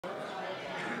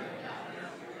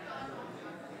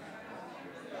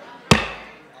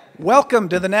Welcome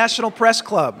to the National Press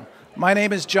Club. My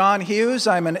name is John Hughes.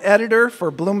 I'm an editor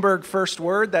for Bloomberg First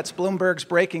Word. That's Bloomberg's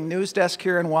breaking news desk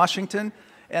here in Washington.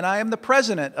 And I am the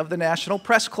president of the National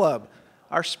Press Club.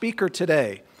 Our speaker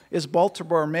today is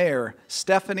Baltimore Mayor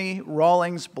Stephanie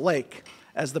Rawlings-Blake.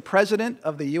 As the president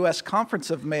of the U.S. Conference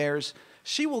of Mayors,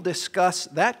 she will discuss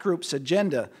that group's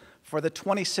agenda for the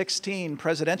 2016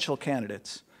 presidential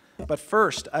candidates. But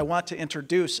first, I want to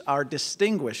introduce our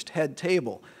distinguished head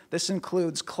table. This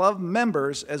includes club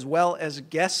members as well as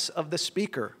guests of the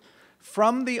speaker.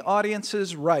 From the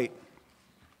audience's right,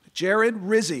 Jared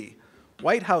Rizzi,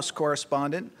 White House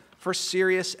correspondent for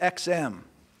SiriusXM.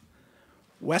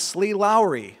 Wesley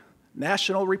Lowery,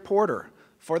 national reporter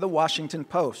for The Washington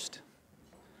Post.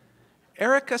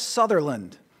 Erica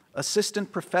Sutherland,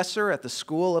 assistant professor at the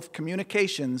School of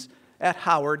Communications at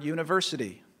Howard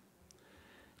University.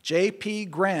 J.P.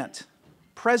 Grant,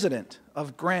 president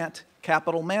of Grant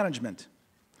Capital Management.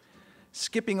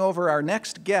 Skipping over our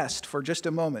next guest for just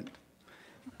a moment,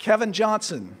 Kevin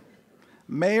Johnson,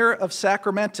 mayor of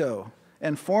Sacramento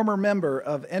and former member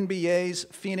of NBA's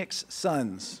Phoenix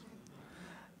Suns.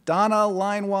 Donna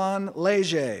Linewan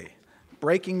Leger,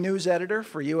 breaking news editor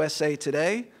for USA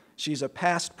Today. She's a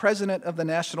past president of the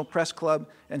National Press Club,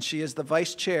 and she is the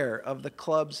vice chair of the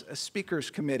club's Speakers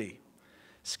Committee.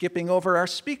 Skipping over our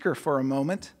speaker for a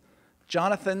moment,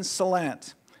 Jonathan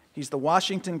Salant. He's the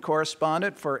Washington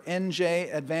correspondent for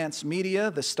NJ Advance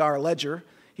Media, the Star Ledger.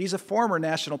 He's a former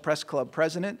National Press Club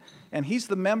president, and he's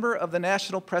the member of the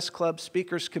National Press Club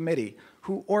Speakers Committee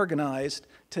who organized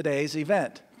today's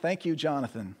event. Thank you,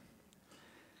 Jonathan.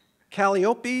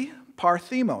 Calliope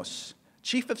Parthemos,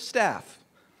 chief of staff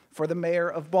for the mayor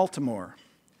of Baltimore.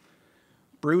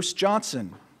 Bruce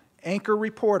Johnson, anchor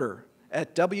reporter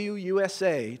at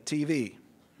WUSA TV.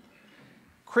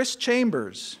 Chris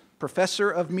Chambers,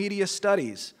 professor of media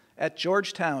studies at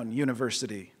Georgetown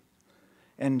University.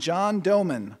 And John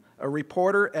Doman, a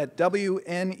reporter at WNEW-FM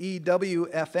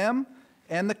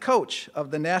and the coach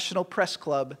of the National Press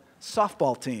Club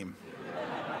softball team.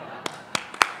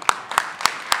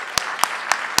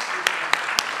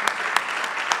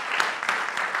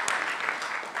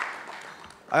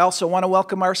 I also want to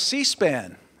welcome our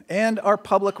C-SPAN and our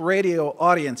public radio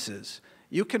audiences.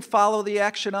 You can follow the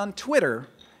action on Twitter.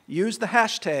 Use the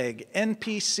hashtag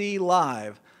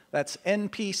NPCLive. That's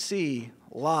NPC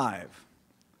Live.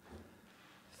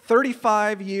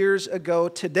 35 years ago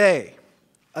today,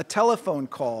 a telephone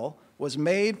call was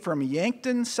made from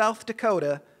Yankton, South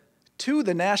Dakota to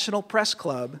the National Press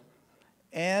Club,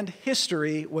 and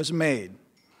history was made.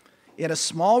 In a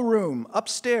small room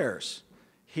upstairs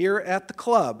here at the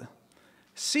club,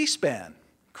 C-SPAN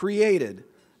created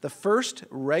the first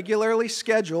regularly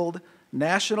scheduled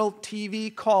national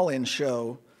TV call-in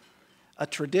show, a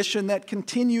tradition that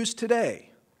continues today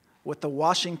with the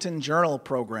Washington Journal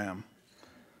program.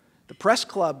 The Press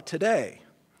Club today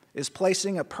is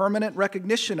placing a permanent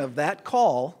recognition of that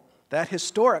call, that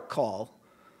historic call,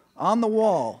 on the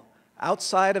wall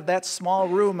outside of that small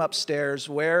room upstairs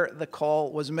where the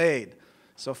call was made.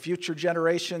 So future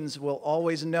generations will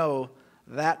always know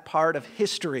that part of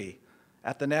history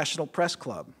at the National Press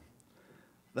Club.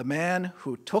 The man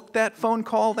who took that phone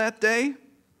call that day,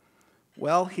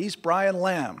 well, he's Brian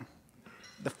Lamb,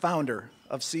 the founder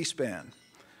of C-SPAN.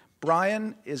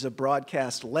 Brian is a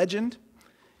broadcast legend.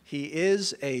 He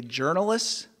is a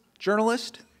journalist.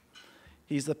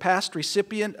 He's the past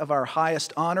recipient of our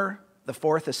highest honor, the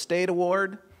Fourth Estate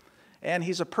Award, and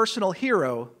he's a personal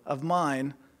hero of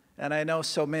mine, and I know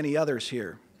so many others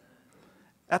here.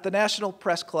 At the National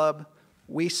Press Club,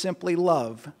 we simply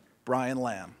love Brian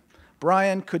Lamb.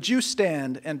 Brian, could you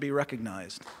stand and be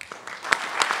recognized?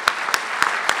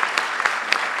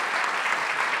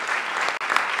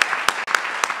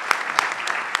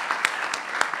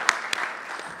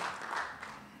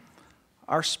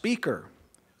 Our speaker,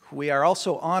 who we are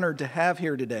also honored to have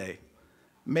here today,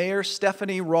 Mayor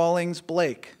Stephanie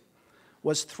Rawlings-Blake,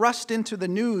 was thrust into the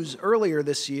news earlier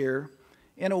this year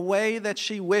in a way that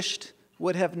she wished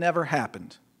would have never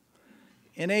happened.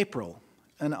 In April,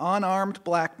 an unarmed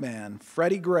black man,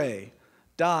 Freddie Gray,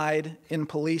 died in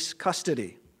police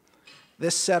custody.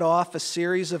 This set off a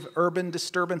series of urban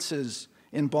disturbances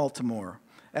in Baltimore.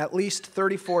 At least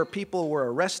 34 people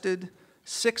were arrested,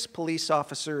 6 police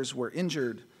officers were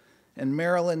injured, and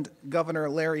Maryland Governor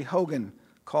Larry Hogan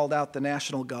called out the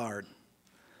National Guard.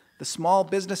 The Small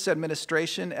Business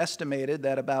Administration estimated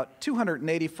that about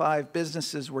 285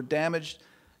 businesses were damaged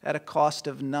at a cost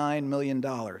of $9 million.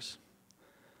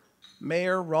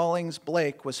 Mayor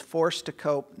Rawlings-Blake was forced to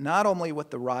cope not only with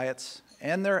the riots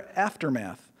and their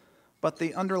aftermath, but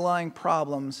the underlying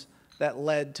problems that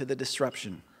led to the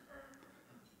disruption.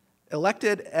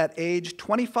 Elected at age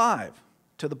 25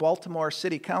 to the Baltimore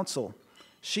City Council,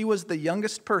 she was the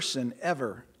youngest person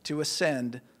ever to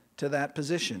ascend to that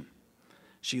position.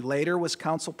 She later was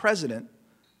council president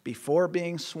before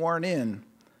being sworn in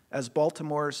as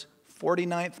Baltimore's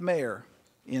 49th mayor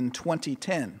in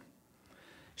 2010.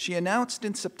 She announced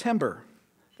in September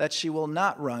that she will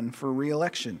not run for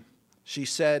re-election. She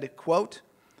said, quote,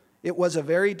 "It was a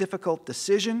very difficult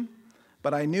decision,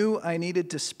 but I knew I needed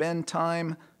to spend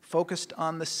time focused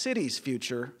on the city's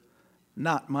future,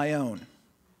 not my own."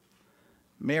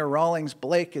 Mayor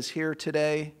Rawlings-Blake is here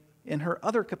today in her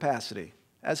other capacity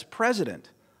as president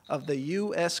of the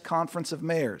U.S. Conference of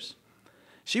Mayors.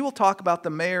 She will talk about the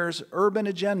mayor's urban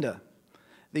agenda,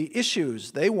 the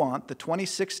issues they want the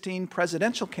 2016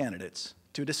 presidential candidates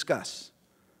to discuss.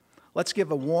 Let's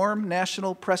give a warm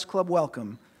National Press Club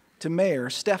welcome to Mayor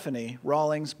Stephanie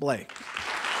Rawlings-Blake.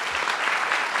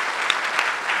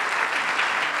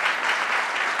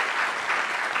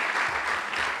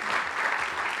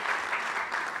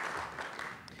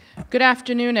 Good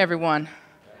afternoon, everyone.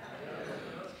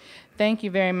 Thank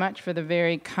you very much for the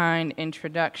very kind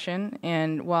introduction.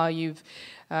 And while you've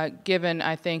given,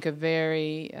 I think, a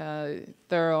very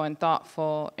thorough and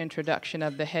thoughtful introduction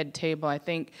of the head table, I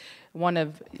think one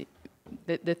of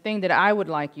the thing that I would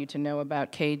like you to know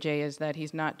about KJ is that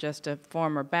he's not just a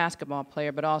former basketball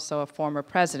player, but also a former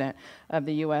president of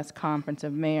the U.S. Conference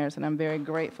of Mayors. And I'm very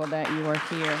grateful that you are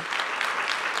here.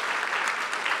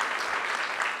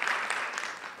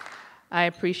 I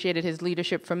appreciated his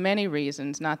leadership for many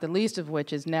reasons, not the least of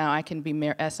which is now I can be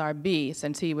Mayor SRB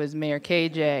since he was Mayor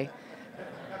KJ.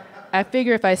 I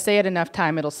figure if I say it enough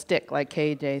time, it'll stick like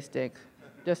KJ sticks.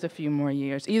 Just a few more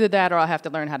years. Either that or I'll have to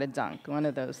learn how to dunk, one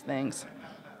of those things.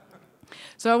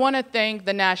 So I want to thank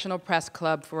the National Press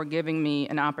Club for giving me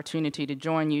an opportunity to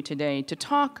join you today to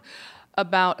talk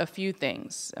about a few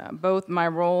things, both my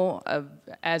role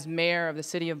as mayor of the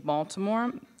city of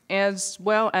Baltimore, as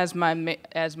well as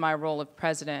my role of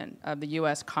president of the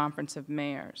U.S. Conference of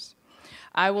Mayors.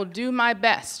 I will do my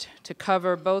best to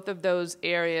cover both of those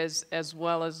areas as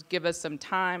well as give us some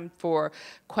time for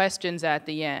questions at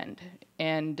the end.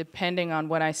 And depending on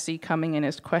what I see coming in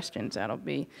as questions, that'll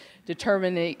be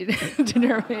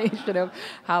determination of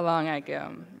how long I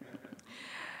go.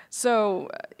 So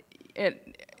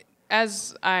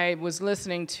as I was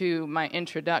listening to my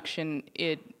introduction,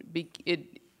 it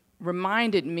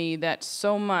reminded me that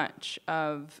so much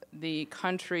of the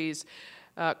country's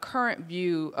current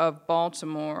view of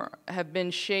Baltimore have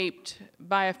been shaped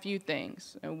by a few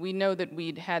things. We know that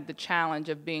we'd had the challenge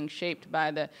of being shaped by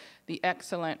the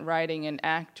excellent writing and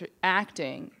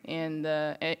acting in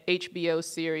the HBO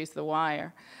series The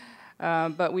Wire.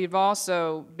 But we've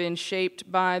also been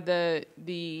shaped by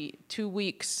the 2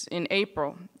 weeks in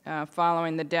April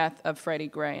following the death of Freddie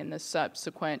Gray and the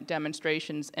subsequent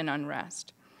demonstrations and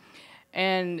unrest.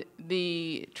 And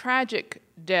the tragic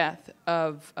death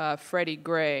of Freddie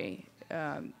Gray,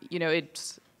 you know,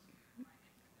 it's,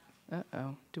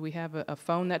 do we have a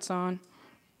phone that's on?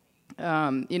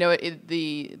 You know,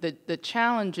 the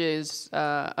challenges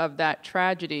of that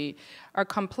tragedy are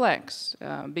complex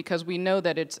because we know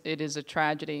that it is a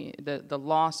tragedy. The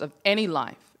loss of any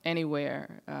life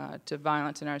anywhere to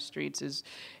violence in our streets is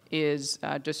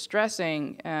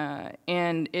distressing,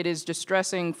 and it is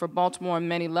distressing for Baltimore on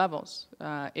many levels.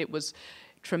 It was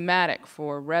traumatic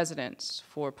for residents,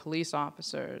 for police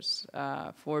officers,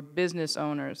 for business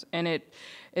owners, and it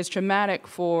is traumatic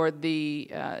for the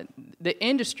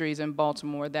industries in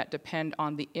Baltimore that depend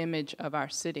on the image of our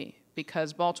city,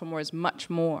 because Baltimore is much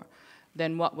more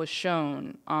than what was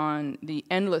shown on the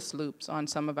endless loops on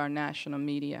some of our national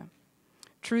media.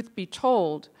 Truth be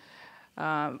told,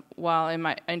 while in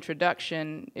my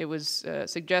introduction it was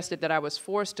suggested that I was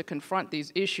forced to confront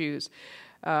these issues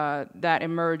that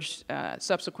emerged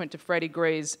subsequent to Freddie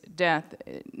Gray's death,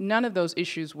 none of those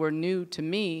issues were new to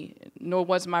me, nor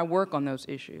was my work on those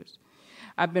issues.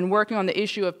 I've been working on the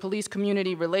issue of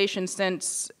police-community relations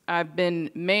since I've been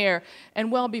mayor,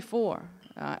 and well before.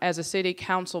 As a city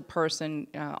council person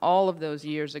all of those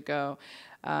years ago,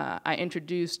 I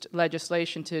introduced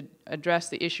legislation to address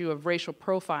the issue of racial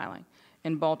profiling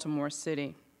in Baltimore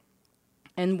City.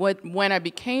 And when I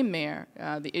became mayor,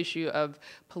 the issue of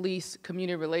police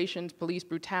community relations, police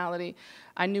brutality,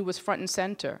 I knew was front and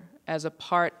center as a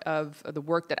part of the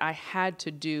work that I had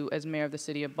to do as mayor of the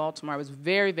city of Baltimore. I was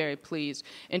very, very pleased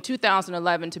in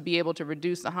 2011 to be able to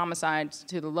reduce the homicides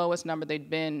to the lowest number they'd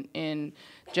been in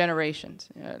generations,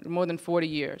 more than 40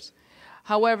 years.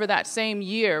 However, that same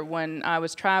year, when I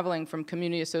was traveling from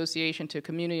community association to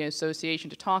community association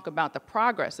to talk about the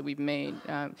progress that we've made,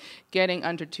 getting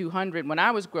under 200 when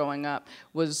I was growing up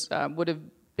would have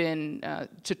been,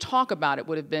 to talk about it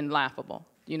would have been laughable.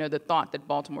 You know, the thought that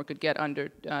Baltimore could get under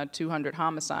 200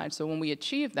 homicides. So when we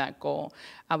achieved that goal,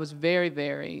 I was very,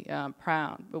 very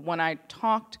proud. But when I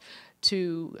talked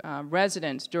to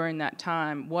residents during that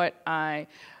time, what I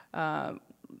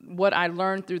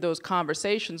learned through those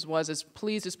conversations was, as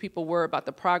pleased as people were about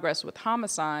the progress with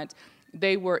homicides,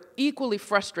 they were equally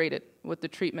frustrated with the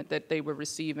treatment that they were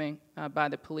receiving by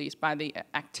the police, by the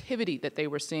activity that they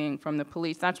were seeing from the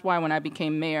police. That's why when I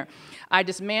became mayor, I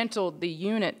dismantled the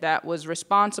unit that was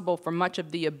responsible for much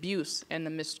of the abuse and the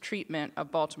mistreatment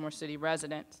of Baltimore City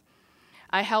residents.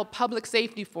 I held public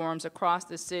safety forums across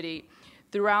the city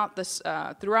throughout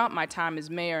my time as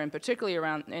mayor, and particularly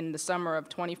around in the summer of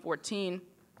 2014,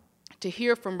 to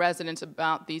hear from residents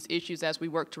about these issues as we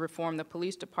work to reform the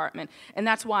police department. And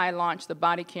that's why I launched the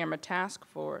Body Camera Task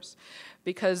Force,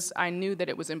 because I knew that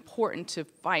it was important to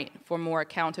fight for more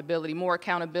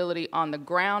accountability on the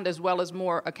ground, as well as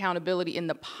more accountability in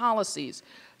the policies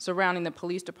surrounding the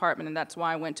police department. And that's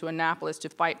why I went to Annapolis to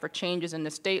fight for changes in the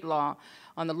state law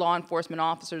on the Law Enforcement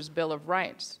Officers' Bill of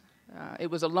Rights. It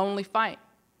was a lonely fight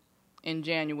in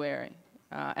January.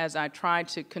 As I tried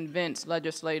to convince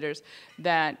legislators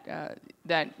that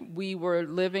we were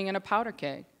living in a powder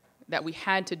keg, that we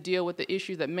had to deal with the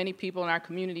issue that many people in our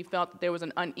community felt that there was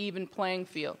an uneven playing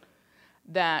field,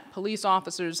 that police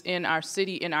officers in our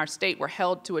city, in our state, were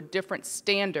held to a different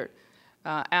standard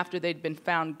after they'd been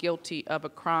found guilty of a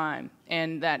crime,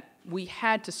 and that we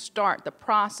had to start the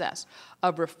process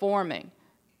of reforming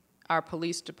our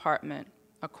police department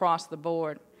across the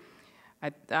board.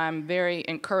 I'm very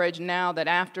encouraged now that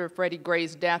after Freddie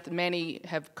Gray's death, many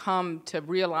have come to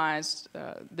realize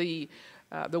the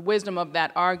wisdom of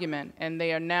that argument, and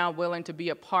they are now willing to be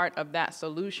a part of that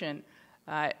solution.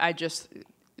 I just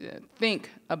think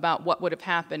about what would have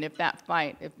happened if that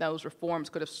fight, if those reforms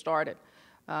could have started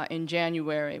in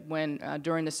January, when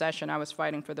during the session I was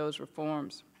fighting for those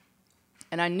reforms.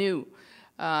 And I knew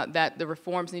that the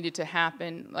reforms needed to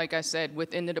happen, like I said,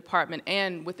 within the department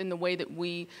and within the way that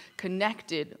we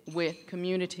connected with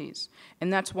communities.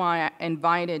 And that's why I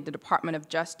invited the Department of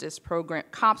Justice program,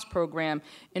 COPS program,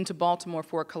 into Baltimore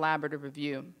for a collaborative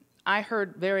review. I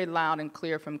heard very loud and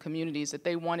clear from communities that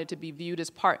they wanted to be viewed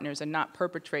as partners and not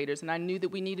perpetrators, and I knew that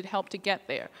we needed help to get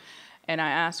there. And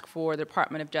I asked for the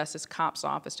Department of Justice COPS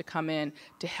office to come in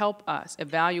to help us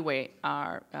evaluate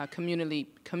our community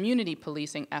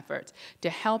policing efforts,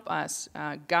 to help us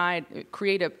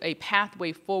create a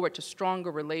pathway forward to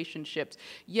stronger relationships.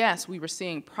 Yes, we were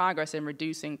seeing progress in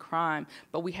reducing crime,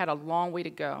 but we had a long way to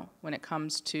go when it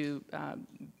comes to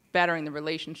bettering the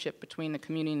relationship between the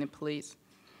community and the police.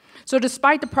 So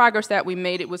despite the progress that we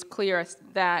made, it was clear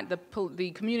that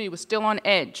the community was still on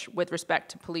edge with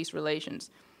respect to police relations.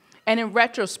 And in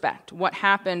retrospect, what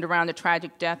happened around the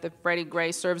tragic death of Freddie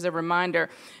Gray serves as a reminder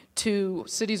to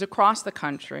cities across the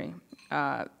country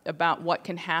about what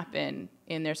can happen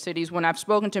in their cities. When I've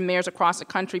spoken to mayors across the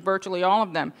country, virtually all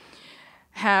of them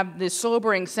have the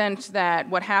sobering sense that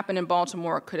what happened in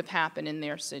Baltimore could have happened in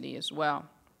their city as well.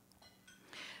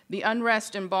 The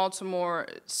unrest in Baltimore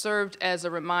served as a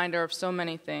reminder of so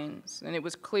many things, and it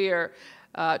was clear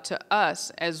to us,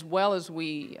 as well as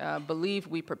we believe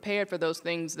we prepared for those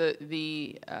things,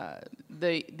 the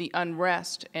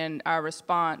unrest and our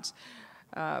response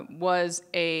was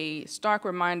a stark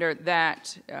reminder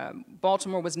that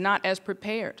Baltimore was not as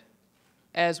prepared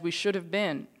as we should have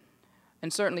been,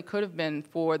 and certainly could have been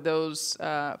for those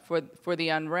for the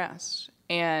unrest.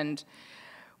 And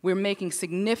we're making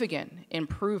significant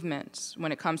improvements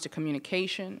when it comes to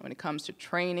communication, when it comes to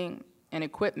training and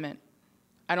equipment.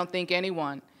 I don't think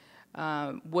anyone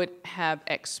would have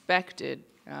expected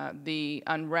the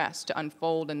unrest to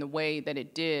unfold in the way that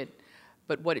it did,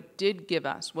 but what it did give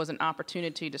us was an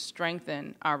opportunity to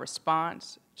strengthen our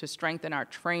response, to strengthen our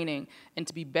training, and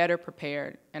to be better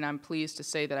prepared. And I'm pleased to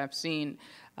say that I've seen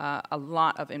a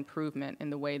lot of improvement in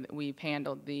the way that we've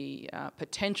handled the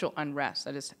potential unrest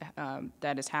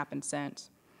that has happened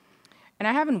since. And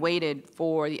I haven't waited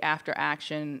for the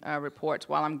after-action reports.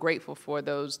 While I'm grateful for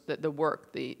those, the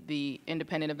work, the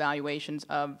independent evaluations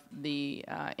of the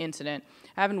incident,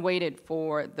 I haven't waited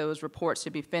for those reports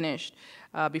to be finished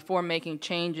before making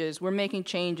changes. We're making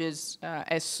changes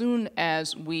as soon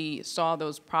as we saw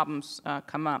those problems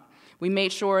come up. We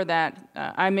made sure that,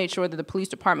 I made sure that the police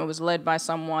department was led by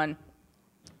someone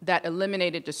that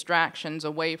eliminated distractions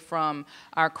away from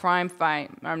our crime fight.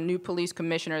 Our new police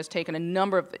commissioner has taken a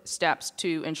number of steps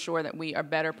to ensure that we are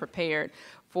better prepared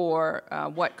for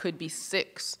what could be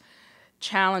 6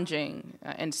 challenging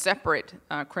and separate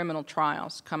criminal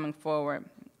trials coming forward.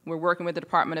 We're working with the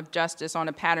Department of Justice on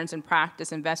a patterns and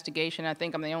practice investigation. I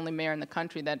think I'm the only mayor in the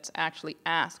country that's actually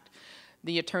asked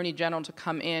the Attorney General to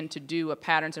come in to do a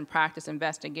patterns and practice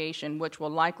investigation, which will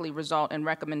likely result in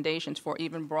recommendations for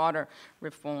even broader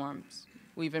reforms.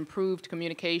 We've improved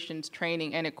communications,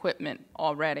 training, and equipment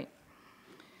already.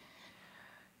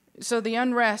 So the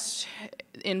unrest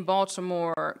in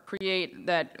Baltimore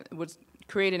that was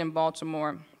created in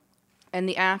Baltimore and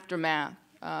the aftermath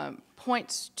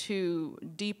points to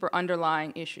deeper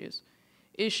underlying issues,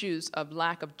 issues of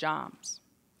lack of jobs,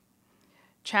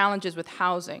 challenges with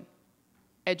housing,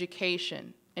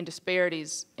 education, and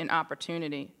disparities in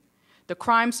opportunity. The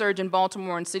crime surge in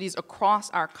Baltimore and cities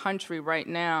across our country right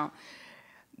now,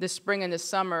 this spring and this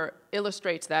summer,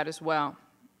 illustrates that as well.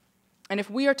 And if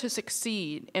we are to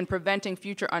succeed in preventing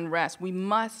future unrest, we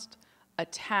must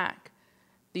attack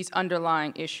these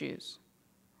underlying issues.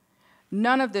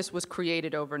 None of this was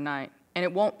created overnight, and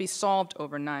it won't be solved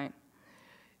overnight.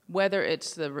 Whether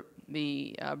it's the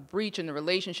breach in the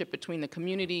relationship between the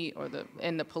community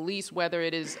and the police, whether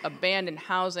it is abandoned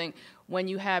housing, when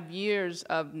you have years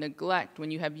of neglect,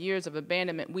 when you have years of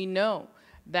abandonment, we know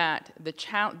that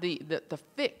the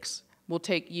fix will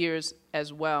take years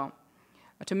as well.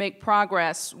 To make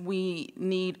progress, we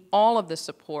need all of the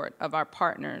support of our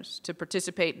partners to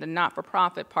participate, the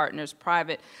not-for-profit partners,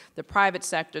 the private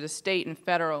sector, the state and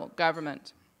federal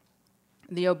government.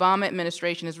 The Obama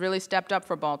administration has really stepped up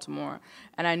for Baltimore,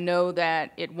 and I know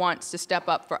that it wants to step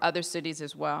up for other cities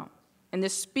as well. And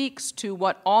this speaks to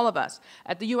what all of us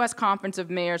at the U.S. Conference of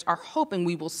Mayors are hoping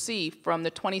we will see from the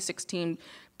 2016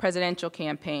 presidential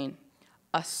campaign.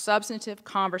 A substantive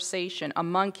conversation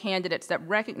among candidates that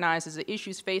recognizes the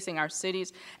issues facing our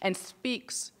cities and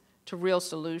speaks to real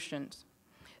solutions.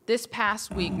 This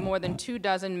past week, more than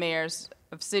 24 mayors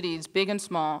of cities, big and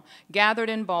small, gathered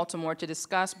in Baltimore to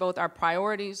discuss both our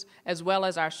priorities as well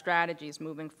as our strategies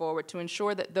moving forward to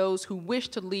ensure that those who wish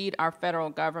to lead our federal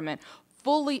government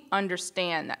fully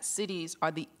understand that cities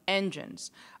are the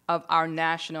engines of our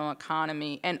national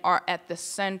economy and are at the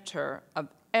center of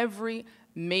every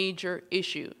major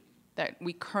issue that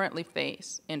we currently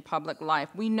face in public life.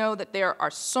 We know that there are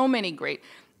so many great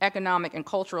economic and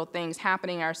cultural things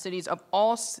happening in our cities of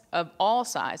all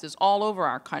sizes all over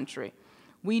our country.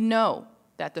 We know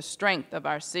that the strength of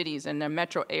our cities and their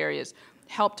metro areas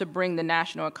help to bring the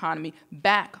national economy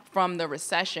back from the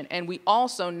recession. And we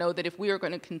also know that if we are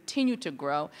going to continue to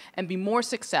grow and be more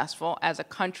successful as a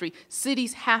country,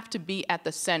 cities have to be at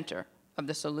the center of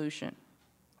the solution.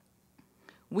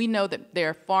 We know that there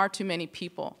are far too many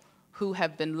people who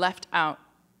have been left out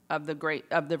of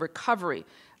the recovery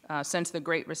since the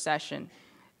Great Recession.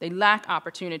 They lack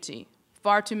opportunity.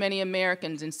 Far too many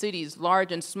Americans in cities,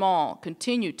 large and small,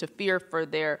 continue to fear for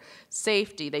their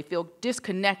safety. They feel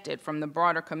disconnected from the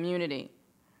broader community.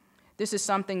 This is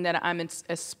something that I'm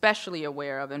especially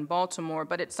aware of in Baltimore,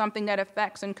 but it's something that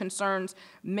affects and concerns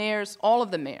mayors, all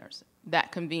of the mayors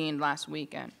that convened last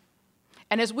weekend.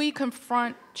 And as we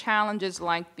confront challenges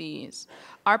like these,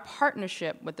 our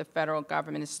partnership with the federal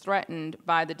government is threatened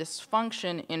by the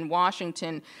dysfunction in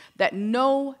Washington that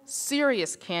no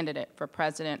serious candidate for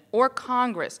president or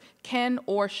Congress can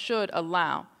or should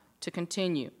allow to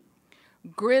continue.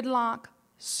 Gridlock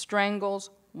strangles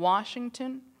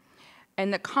Washington,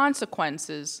 and the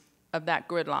consequences of that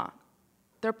gridlock,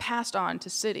 they're passed on to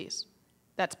cities.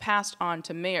 That's passed on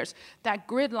to mayors. That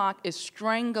gridlock is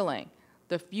strangling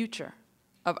the future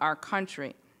of our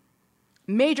country.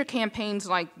 Major campaigns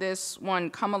like this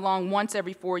one come along once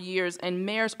every 4 years, and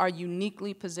mayors are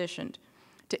uniquely positioned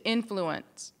to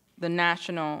influence the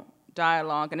national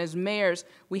dialogue. And as mayors,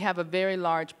 we have a very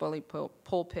large bully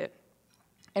pulpit.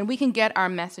 And we can get our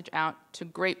message out to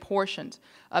great portions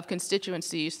of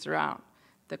constituencies throughout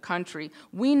the country.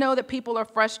 We know that people are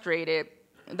frustrated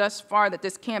thus far that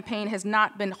this campaign has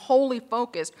not been wholly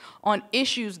focused on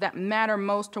issues that matter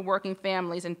most to working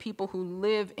families and people who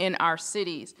live in our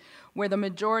cities, where the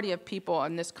majority of people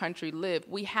in this country live.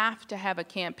 We have to have a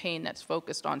campaign that's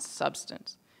focused on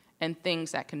substance and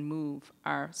things that can move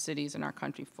our cities and our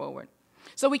country forward.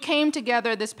 So we came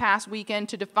together this past weekend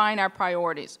to define our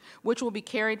priorities, which will be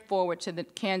carried forward to the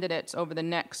candidates over the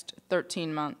next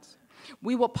 13 months.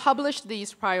 We will publish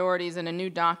these priorities in a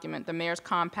new document, the Mayors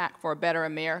Compact for a Better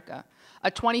America, a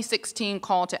 2016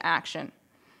 call to action.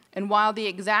 And while the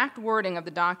exact wording of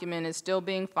the document is still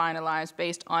being finalized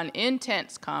based on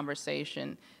intense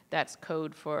conversation, that's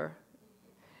code for,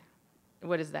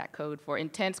 what is that code for?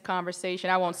 Intense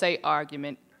conversation? I won't say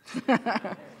argument.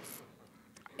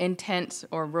 intense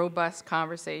or robust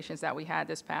conversations that we had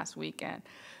this past weekend.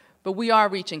 But we are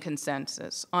reaching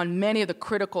consensus on many of the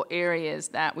critical areas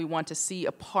that we want to see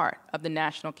a part of the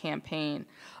national campaign,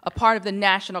 a part of the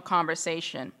national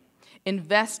conversation,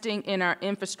 investing in our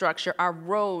infrastructure, our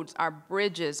roads, our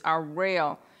bridges, our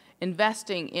rail,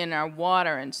 investing in our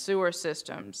water and sewer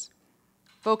systems,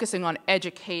 focusing on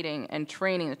educating and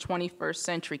training the 21st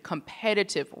century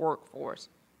competitive workforce,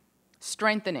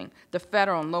 strengthening the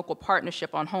federal and local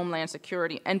partnership on homeland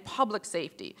security and public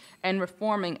safety, and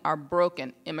reforming our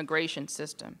broken immigration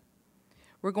system.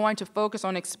 We're going to focus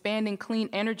on expanding clean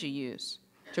energy use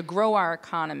to grow our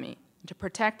economy, to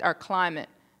protect our climate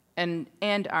and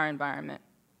our environment.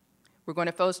 We're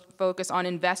going to focus on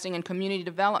investing in community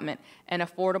development and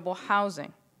affordable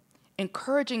housing,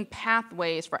 encouraging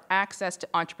pathways for access to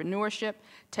entrepreneurship,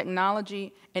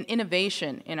 technology, and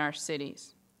innovation in our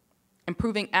cities,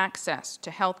 improving access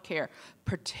to health care,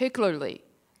 particularly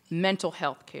mental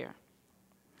health care,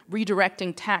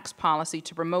 redirecting tax policy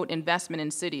to promote investment in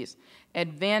cities,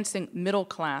 advancing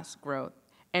middle-class growth,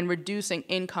 and reducing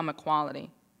income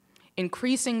equality,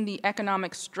 increasing the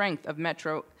economic strength of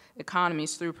metro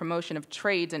economies through promotion of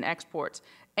trades and exports,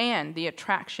 and the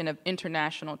attraction of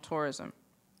international tourism.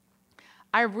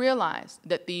 I realize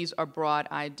that these are broad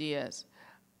ideas,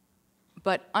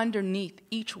 but underneath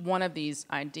each one of these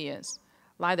ideas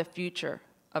lie the future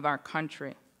of our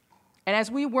country. And as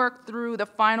we work through the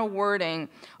final wording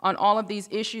on all of these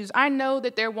issues, I know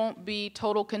that there won't be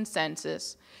total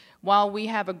consensus. While we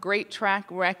have a great track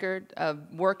record of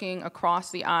working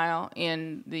across the aisle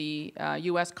in the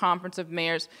U.S. Conference of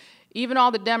Mayors, even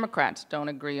all the Democrats don't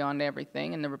agree on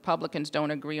everything, and the Republicans don't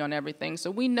agree on everything.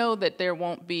 So we know that there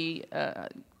won't be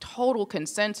total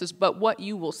consensus, but what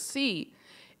you will see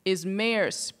is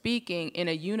mayors speaking in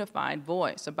a unified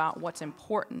voice about what's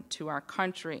important to our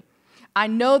country. I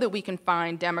know that we can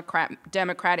find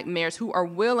Democratic mayors who are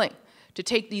willing to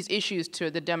take these issues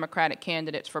to the Democratic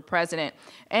candidates for president,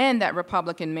 and that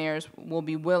Republican mayors will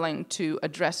be willing to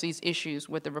address these issues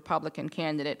with the Republican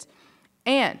candidates.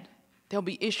 And there'll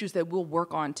be issues that we'll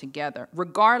work on together,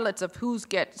 regardless of who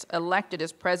gets elected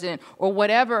as president or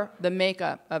whatever the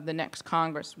makeup of the next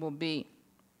Congress will be.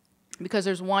 Because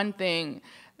there's one thing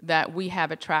that we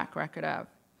have a track record of,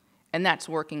 and that's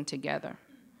working together.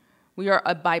 We are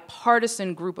a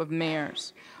bipartisan group of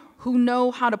mayors who know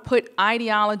how to put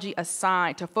ideology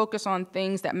aside to focus on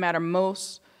things that matter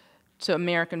most to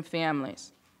American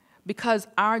families, because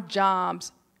our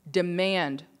jobs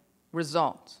demand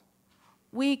results.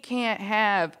 We can't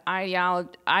have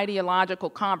ideological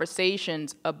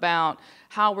conversations about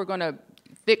how we're going to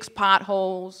fix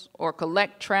potholes or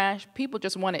collect trash. People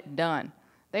just want it done.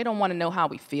 They don't want to know how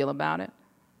we feel about it.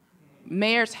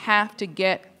 Mayors have to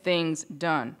get things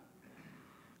done.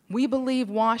 We believe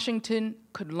Washington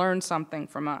could learn something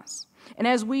from us. And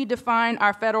as we define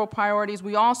our federal priorities,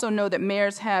 we also know that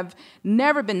mayors have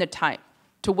never been the type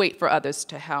to wait for others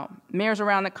to help. Mayors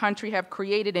around the country have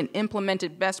created and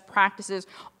implemented best practices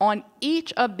on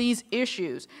each of these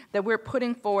issues that we're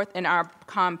putting forth in our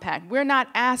compact. We're not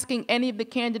asking any of the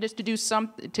candidates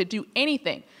to do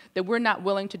anything that we're not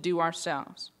willing to do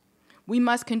ourselves. We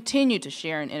must continue to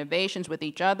share in innovations with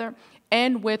each other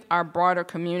and with our broader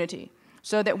community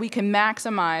so that we can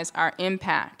maximize our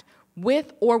impact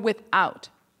with or without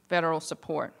federal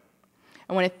support.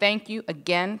 I want to thank you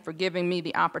again for giving me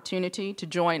the opportunity to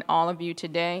join all of you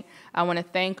today. I want to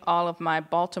thank all of my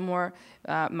Baltimore,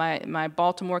 my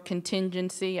Baltimore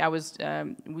contingency.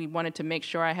 We wanted to make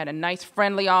sure I had a nice,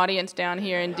 friendly audience down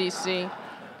here in D.C.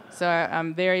 So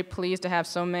I'm very pleased to have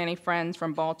so many friends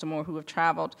from Baltimore who have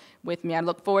traveled with me. I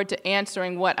look forward to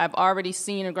answering what I've already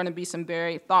seen are going to be some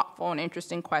very thoughtful and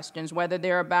interesting questions, whether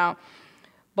they're about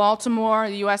Baltimore,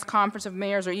 the U.S. Conference of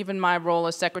Mayors, or even my role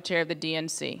as Secretary of the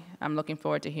DNC. I'm looking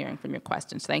forward to hearing from your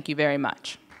questions. Thank you very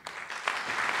much.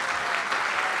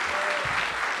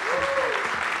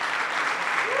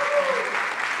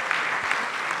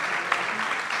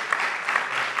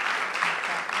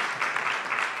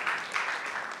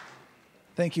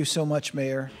 Thank you so much,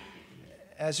 Mayor.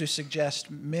 As you suggest,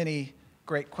 many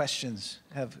great questions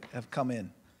have come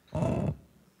in.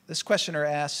 This questioner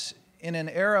asks, in an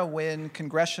era when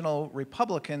congressional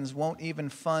Republicans won't even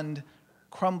fund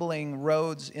crumbling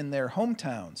roads in their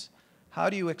hometowns, how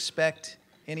do you expect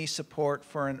any support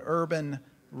for an urban,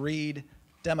 Reed,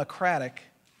 Democratic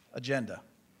agenda?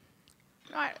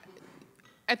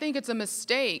 I think it's a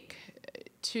mistake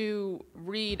to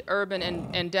read urban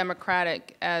and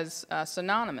democratic as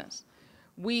synonymous.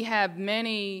 We have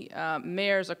many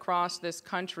mayors across this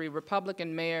country,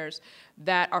 Republican mayors,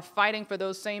 that are fighting for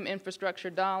those same infrastructure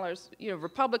dollars. You know,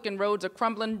 Republican roads are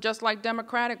crumbling just like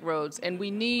Democratic roads, and we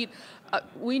need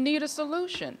a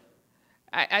solution.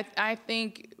 I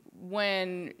think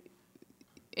when,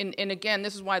 and again,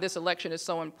 this is why this election is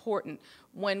so important,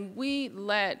 when we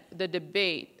let the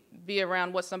debate be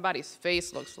around what somebody's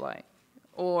face looks like,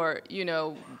 or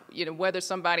whether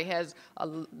somebody has a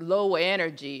low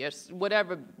energy or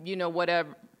whatever,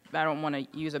 whatever. I don't want to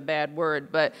use a bad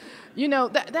word, but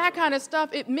that kind of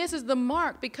stuff, it misses the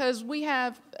mark because we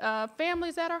have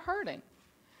families that are hurting.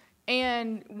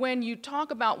 And when you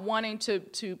talk about wanting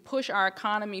to push our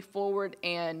economy forward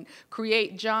and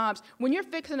create jobs, when you're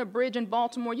fixing a bridge in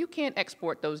Baltimore, you can't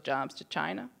export those jobs to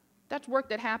China. That's work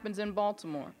that happens in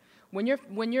Baltimore. When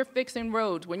you're fixing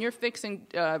roads, when you're fixing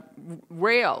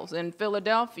rails in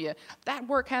Philadelphia, that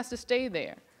work has to stay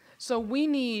there. So we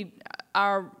need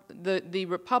the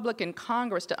Republican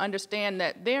Congress to understand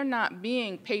that they're not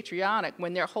being patriotic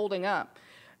when they're holding up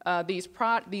these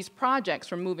projects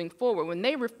from moving forward. When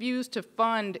they refuse to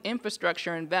fund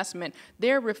infrastructure investment,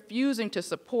 they're refusing to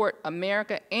support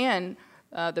America and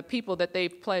the people that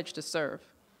they've pledged to serve.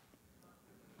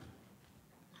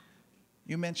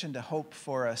 You mentioned a hope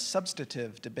for a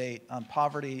substantive debate on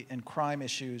poverty and crime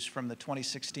issues from the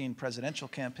 2016 presidential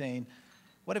campaign.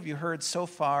 What have you heard so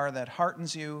far that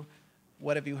heartens you?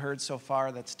 What have you heard so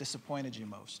far that's disappointed you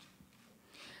most?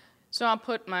 So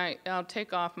I'll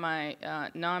take off my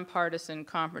nonpartisan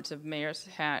Conference of Mayors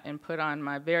hat and put on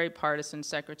my very partisan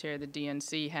Secretary of the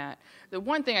DNC hat. The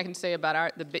one thing I can say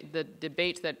about the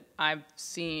debates that I've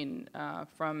seen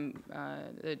from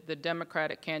the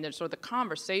Democratic candidates, or the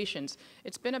conversations,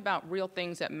 it's been about real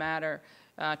things that matter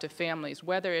to families,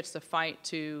 whether it's the fight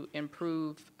to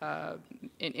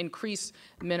increase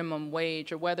minimum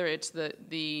wage, or whether it's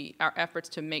our efforts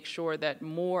to make sure that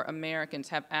more Americans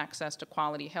have access to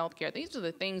quality health care. These are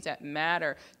the things that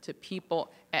matter to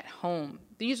people at home.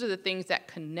 These are the things that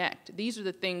connect. These are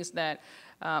the things that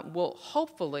will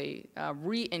hopefully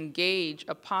re-engage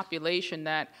a population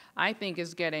that I think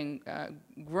is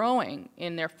growing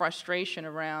in their frustration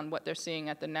around what they're seeing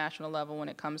at the national level when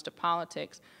it comes to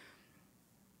politics.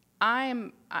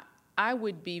 I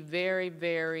would be very,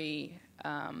 very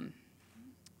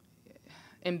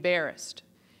embarrassed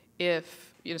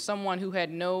if someone who had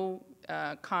no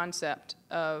concept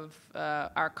of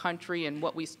our country and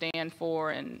what we stand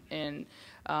for and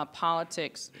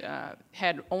politics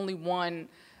had only one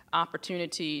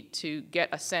opportunity to get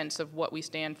a sense of what we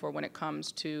stand for when it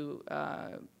comes to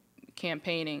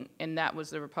campaigning, and that was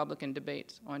the Republican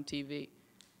debates on TV.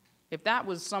 If that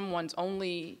was someone's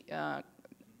only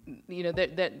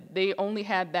that they only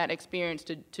had that experience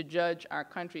to judge our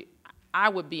country, I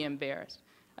would be embarrassed.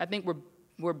 I think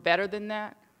we're better than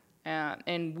that,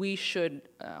 and we should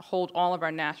hold all of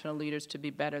our national leaders to be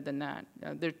better than that.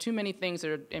 There are too many things that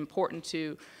are important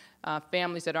to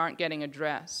families that aren't getting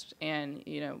addressed, and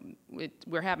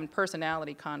we're having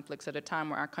personality conflicts at a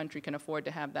time where our country can afford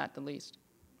to have that the least.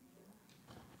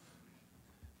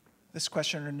 This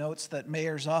questioner notes that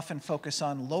mayors often focus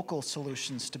on local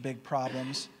solutions to big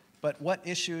problems, but what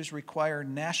issues require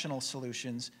national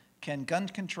solutions? Can gun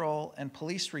control and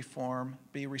police reform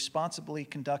be responsibly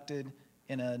conducted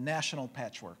in a national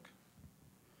patchwork?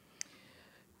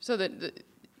 So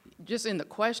just in the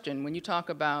question, when you talk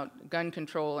about gun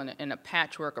control and a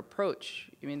patchwork approach,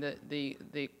 I mean,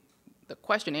 the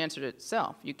question answered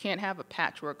itself. You can't have a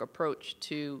patchwork approach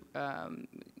to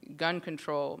gun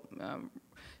control.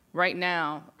 Right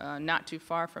now, not too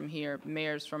far from here,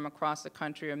 mayors from across the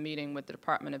country are meeting with the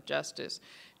Department of Justice.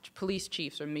 Police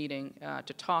chiefs are meeting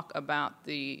to talk about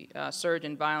the surge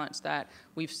in violence that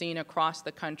we've seen across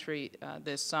the country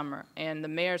this summer. And the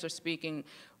mayors are speaking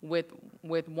with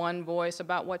one voice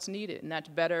about what's needed, and that's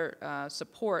better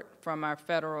support from our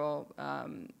federal,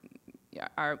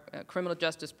 our criminal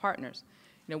justice partners.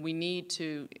 We need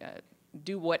to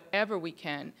do whatever we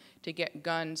can to get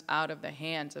guns out of the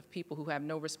hands of people who have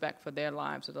no respect for their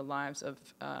lives or the lives of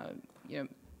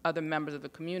other members of the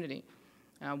community.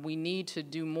 We need to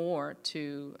do more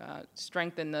to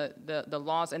strengthen the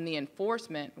laws and the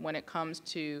enforcement when it comes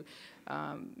to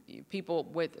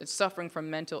people suffering from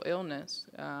mental illness,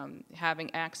 having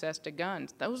access to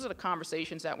guns. Those are the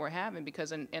conversations that we're having,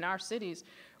 because in our cities,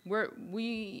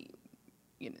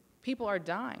 people are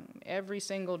dying every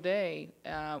single day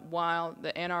while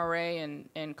the NRA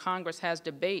and Congress has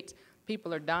debates.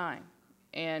 People are dying,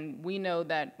 and we know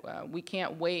that we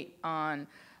can't wait on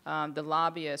the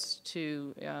lobbyists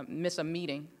to miss a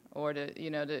meeting or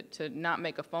to not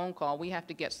make a phone call. We have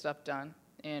to get stuff done,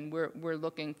 and we're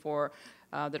looking for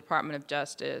the Department of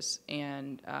Justice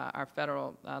and our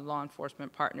federal law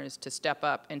enforcement partners to step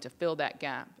up and to fill that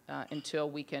gap until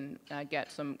we can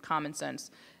get some common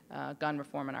sense gun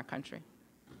reform in our country.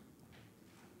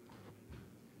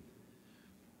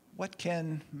 What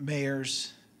can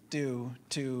mayors do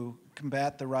to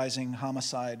combat the rising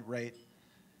homicide rate?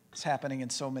 It's happening in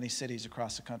so many cities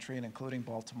across the country, and including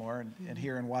Baltimore and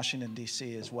here in Washington,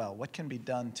 D.C. as well. What can be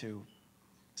done to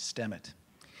stem it?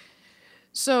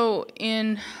 So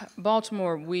in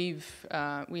Baltimore, we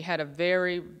had a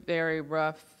very, very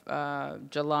rough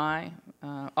July.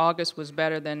 August was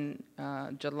better than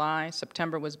July.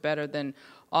 September was better than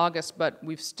August, but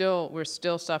we're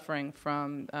still suffering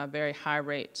from very high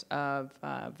rates of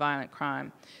violent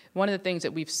crime. One of the things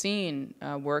that we've seen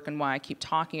work, and why I keep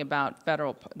talking about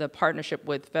the partnership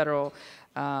with federal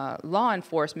law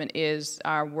enforcement, is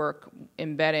our work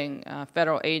embedding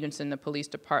federal agents in the police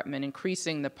department,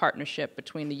 increasing the partnership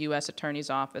between the U.S. Attorney's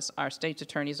Office, our state's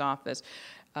Attorney's Office,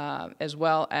 as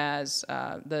well as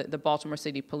the Baltimore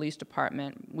City Police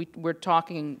Department. We're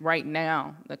talking right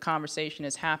now, the conversation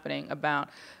is happening about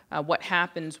what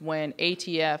happens when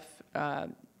ATF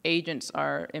agents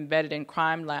are embedded in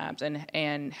crime labs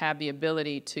and have the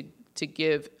ability to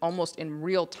give almost in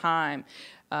real time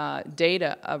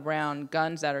data around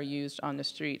guns that are used on the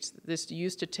streets. This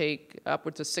used to take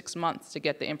upwards of 6 months to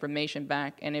get the information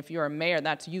back, and if you're a mayor,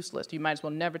 that's useless. You might as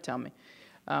well never tell me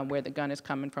where the gun is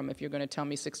coming from if you're going to tell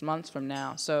me 6 months from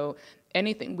now. So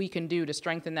anything we can do to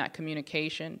strengthen that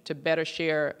communication, to better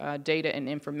share data and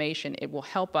information, it will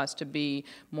help us to be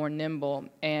more nimble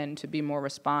and to be more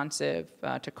responsive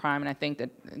to crime. And I think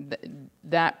that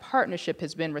that partnership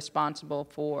has been responsible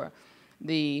for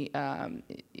the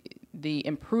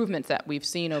improvements that we've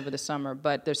seen over the summer,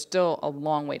 but there's still a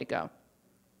long way to go.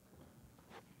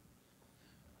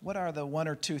 What are the one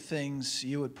or two things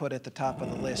you would put at the top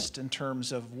of the list in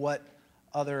terms of what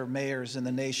other mayors in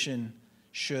the nation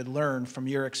should learn from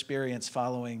your experience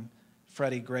following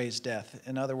Freddie Gray's death?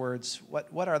 In other words,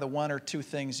 what are the one or two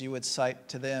things you would cite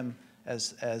to them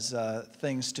as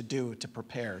things to do to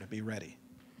prepare, to be ready?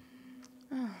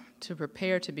 To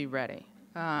prepare to be ready.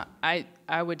 I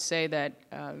would say that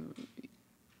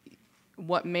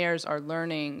what mayors are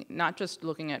learning, not just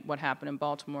looking at what happened in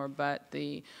Baltimore, but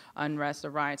the unrest, the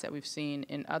riots that we've seen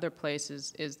in other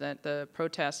places, is that the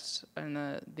protests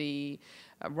and the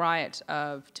riots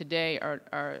of today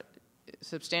are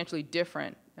substantially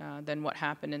different than what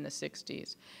happened in the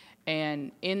 60s.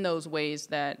 And in those ways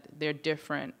that they're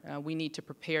different, we need to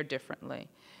prepare differently.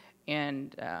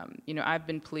 And I've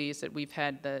been pleased that we've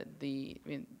had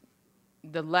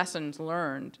the lessons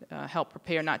learned help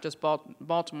prepare not just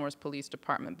Baltimore's police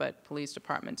department, but police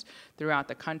departments throughout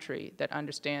the country that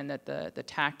understand that the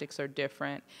tactics are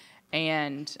different,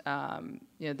 and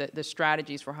the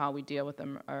strategies for how we deal with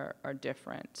them are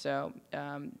different. So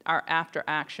our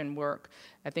after-action work,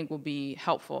 I think, will be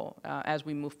helpful as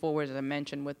we move forward, as I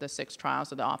mentioned, with the 6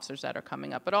 trials of the officers that are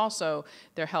coming up. But also,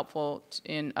 they're helpful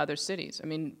in other cities. I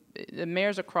mean, the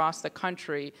mayors across the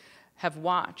country have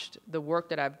watched the work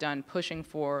that I've done pushing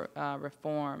for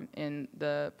reform in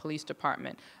the police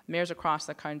department. Mayors across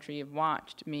the country have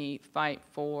watched me fight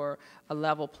for a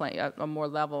more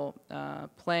level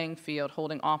playing field,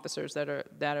 holding officers that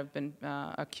have been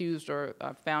accused or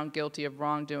found guilty of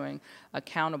wrongdoing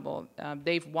accountable.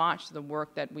 They've watched the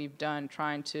work that we've done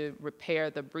trying to repair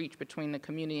the breach between the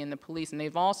community and the police, and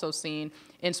they've also seen,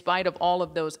 in spite of all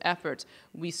of those efforts,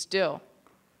 we still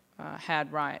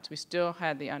had riots. We still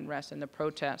had the unrest and the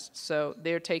protests. So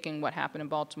they're taking what happened in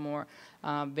Baltimore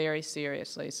very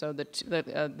seriously. So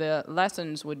the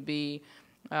lessons would be,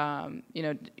 to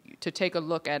take a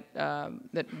look at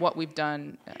what we've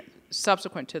done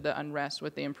subsequent to the unrest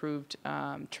with the improved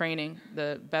training,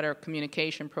 the better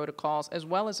communication protocols, as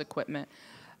well as equipment,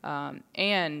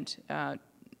 and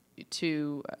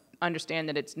to understand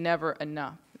that it's never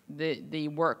enough. The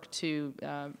work to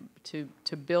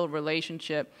build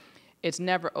relationship, it's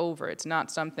never over. It's not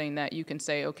something that you can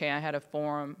say, okay, I had a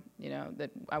forum,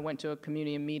 that I went to a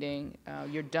community meeting,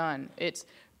 you're done. It's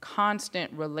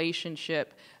constant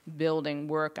relationship building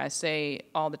work. I say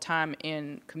all the time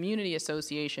in community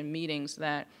association meetings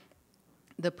that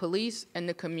the police and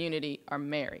the community are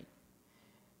married.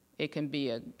 It can be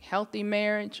a healthy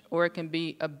marriage or it can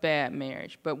be a bad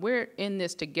marriage, but we're in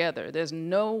this together. There's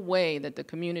no way that the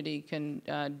community can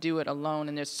do it alone,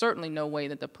 and there's certainly no way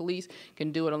that the police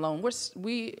can do it alone.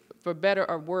 We, for better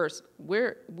or worse,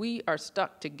 we are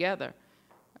stuck together,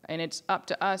 and it's up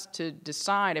to us to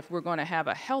decide if we're going to have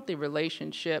a healthy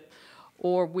relationship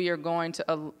or we are going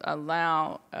to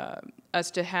allow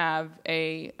us to have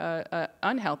a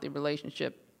unhealthy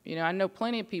relationship You know, I know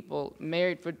plenty of people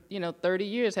married for, 30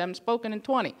 years, haven't spoken in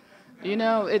 20. You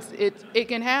know, it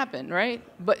can happen, right?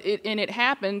 But it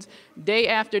happens day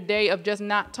after day of just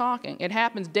not talking. It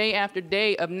happens day after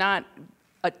day of not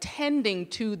attending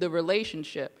to the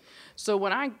relationship. So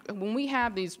when we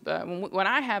have these, when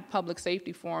I have public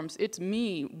safety forums, it's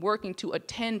me working to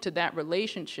attend to that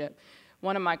relationship.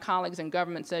 One of my colleagues in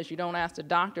government says you don't ask the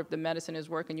doctor if the medicine is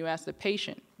working, you ask the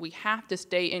patient. We have to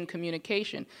stay in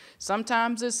communication.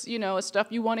 Sometimes it's, it's stuff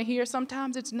you want to hear,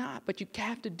 sometimes it's not, but you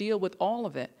have to deal with all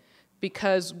of it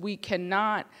because we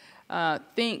cannot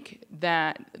think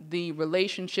that the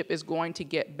relationship is going to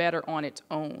get better on its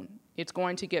own. It's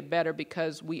going to get better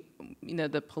because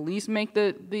the police make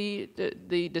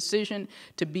the decision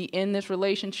to be in this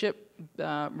relationship,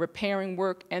 repairing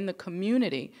work, and the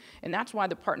community. And that's why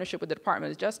the partnership with the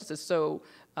Department of Justice is so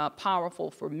powerful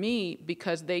for me,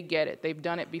 because they get it. They've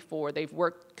done it before. They've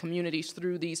worked communities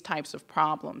through these types of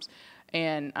problems.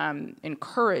 And I'm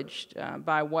encouraged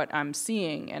by what I'm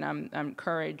seeing, and I'm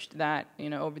encouraged that,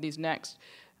 over these next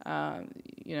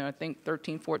I think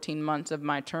 13, 14 months of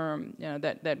my term,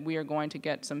 that we are going to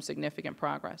get some significant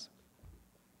progress.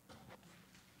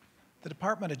 The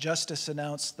Department of Justice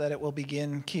announced that it will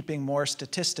begin keeping more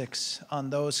statistics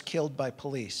on those killed by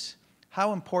police.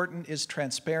 How important is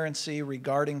transparency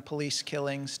regarding police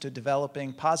killings to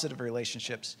developing positive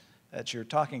relationships that you're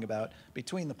talking about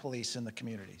between the police and the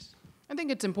communities? I think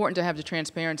it's important to have the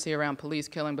transparency around police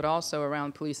killing, but also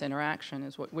around police interaction,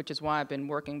 which is why I've been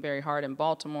working very hard in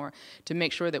Baltimore to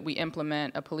make sure that we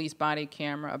implement a police body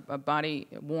camera, a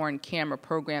body-worn camera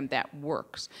program that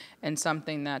works, and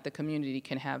something that the community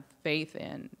can have faith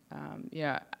in.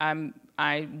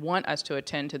 I want us to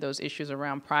attend to those issues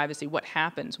around privacy. What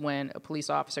happens when a police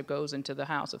officer goes into the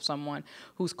house of someone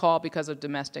who's called because of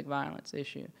domestic violence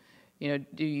issue?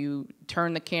 Do you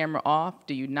turn the camera off?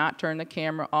 Do you not turn the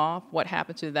camera off? What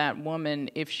happens to that woman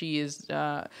if she is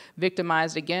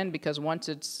victimized again? Because once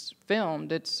it's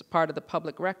filmed, it's part of the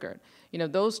public record.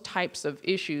 Those types of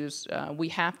issues we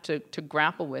have to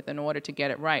grapple with in order to get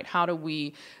it right. How do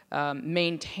we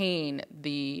maintain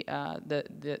the not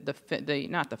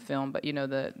the film, but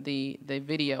the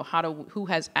video? Who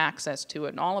has access to it,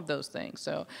 and all of those things.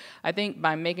 So I think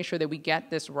by making sure that we get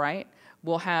this right,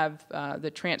 we'll have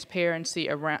the transparency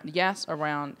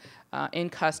around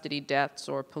in-custody deaths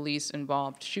or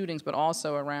police-involved shootings, but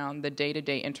also around the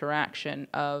day-to-day interaction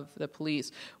of the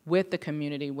police with the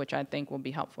community, which I think will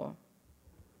be helpful.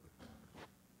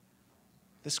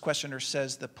 This questioner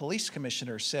says the police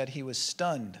commissioner said he was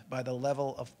stunned by the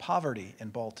level of poverty in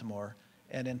Baltimore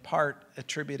and in part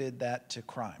attributed that to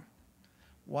crime.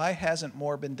 Why hasn't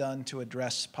more been done to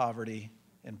address poverty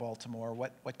in Baltimore?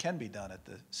 What can be done at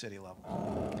the city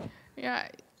level? Yeah,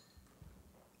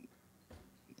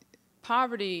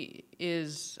 poverty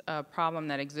is a problem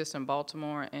that exists in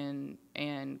Baltimore and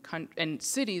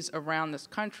cities around this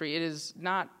country. It is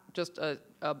not just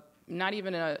not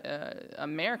even an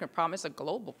American problem, it's a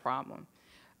global problem.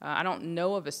 I don't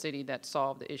know of a city that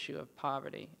solved the issue of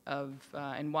poverty.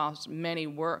 And whilst many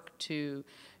work to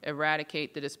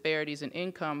eradicate the disparities in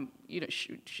income,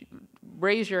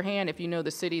 raise your hand if you know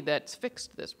the city that's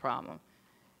fixed this problem.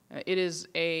 It is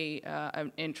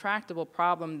an intractable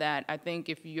problem that I think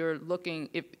if you're looking,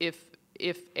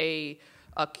 if a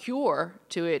cure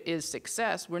to it is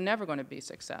success, we're never going to be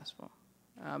successful.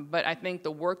 But I think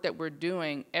the work that we're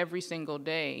doing every single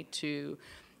day to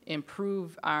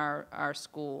improve our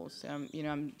schools.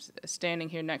 I'm standing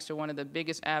here next to one of the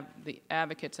biggest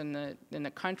advocates in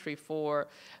the country for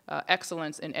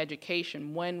excellence in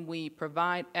education. When we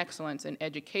provide excellence in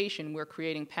education, we're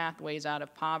creating pathways out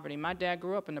of poverty. My dad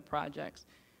grew up in the projects,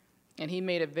 and he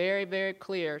made it very, very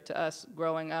clear to us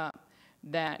growing up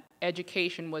that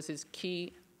education was his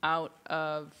key out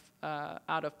of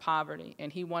poverty,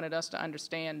 and he wanted us to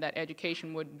understand that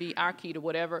education would be our key to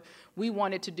whatever we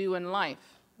wanted to do in life.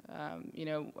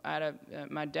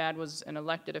 My dad was an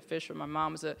elected official. My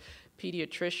mom was a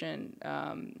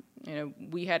pediatrician.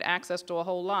 We had access to a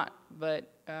whole lot, but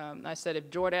I said if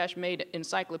Jordache made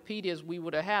encyclopedias, we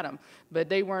would have had them. But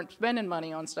they weren't spending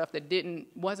money on stuff that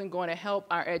wasn't going to help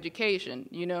our education.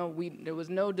 There was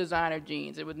no designer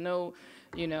jeans. There was no,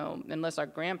 unless our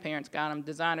grandparents got them,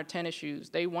 designer tennis shoes.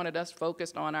 They wanted us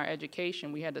focused on our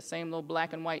education. We had the same little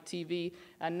black and white TV.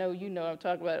 I know I'm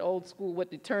talking about old school with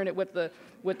the turn it with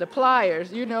the pliers,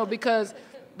 because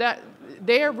that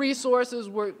their resources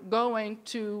were going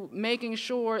to making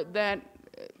sure that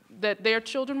their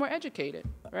children were educated,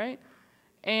 right?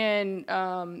 And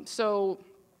so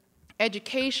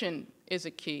education is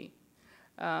a key.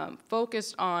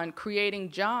 focused on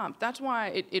creating jobs. That's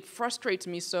why it frustrates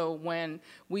me so when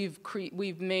we've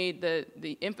made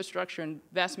the infrastructure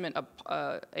investment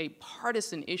a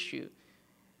partisan issue.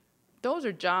 Those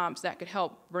are jobs that could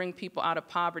help bring people out of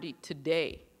poverty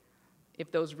today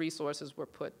if those resources were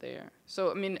put there.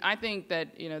 So, I mean, I think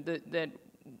that, you know, that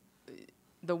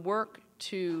the work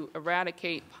to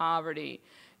eradicate poverty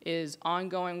is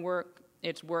ongoing work.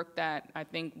 It's work that I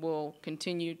think will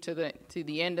continue to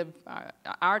the end of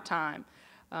our time.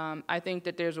 I think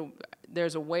that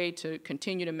there's a way to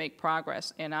continue to make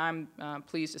progress, and I'm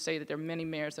pleased to say that there are many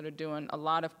mayors that are doing a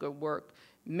lot of good work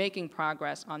making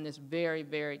progress on this very,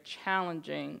 very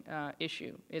challenging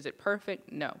issue. Is it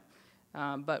perfect? No.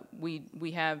 But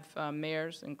we have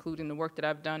mayors, including the work that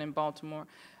I've done in Baltimore,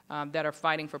 that are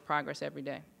fighting for progress every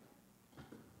day.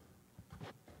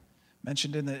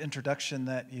 Mentioned in the introduction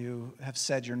that you have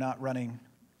said you're not running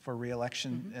for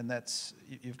re-election, and that's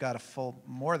you've got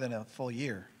more than a full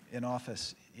year in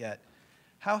office yet.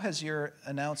 How has your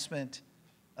announcement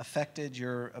affected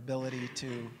your ability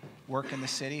to work in the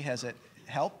city? Has it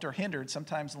helped or hindered?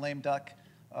 Sometimes lame duck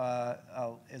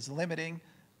is limiting,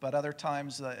 but other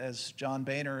times, as John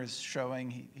Boehner is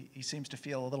showing, he seems to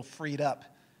feel a little freed up.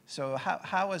 So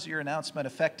how is your announcement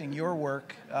affecting your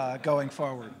work going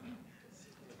forward?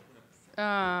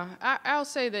 I'll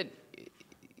say that,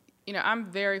 you know, I'm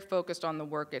very focused on the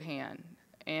work at hand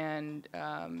and,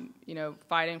 you know,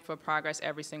 fighting for progress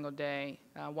every single day.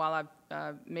 While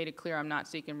I've made it clear I'm not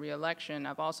seeking re-election,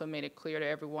 I've also made it clear to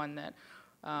everyone that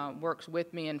works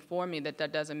with me and for me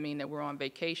that doesn't mean that we're on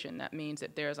vacation. That means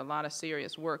that there's a lot of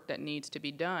serious work that needs to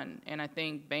be done. And I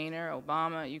think Boehner,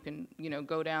 Obama, you can, you know,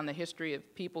 go down the history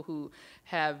of people who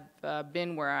have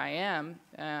been where I am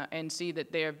and see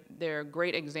that they're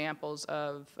great examples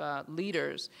of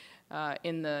leaders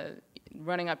in the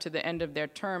running up to the end of their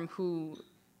term who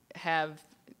have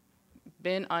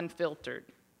been unfiltered,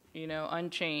 you know,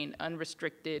 unchained,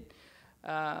 unrestricted.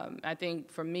 I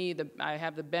think for me, I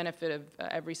have the benefit of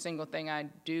every single thing I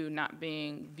do not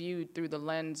being viewed through the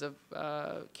lens of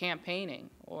campaigning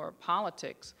or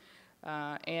politics.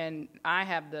 And I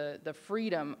have the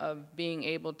freedom of being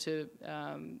able to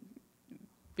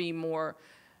be more,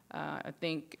 I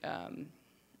think,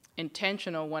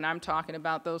 intentional when I'm talking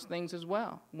about those things as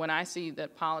well, when I see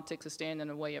that politics is standing in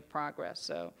the way of progress.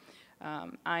 So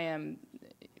I am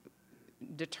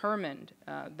determined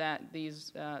that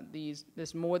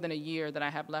this more than a year that I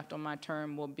have left on my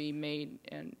term will be made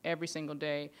in every single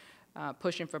day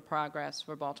pushing for progress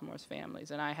for Baltimore's families.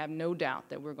 And I have no doubt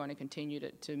that we're going to continue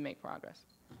to make progress.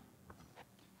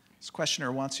 This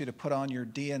questioner wants you to put on your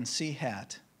DNC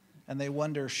hat, and they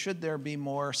wonder, should there be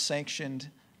more sanctioned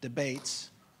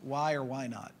debates? Why or why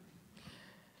not?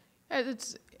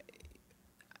 It's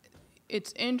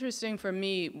interesting for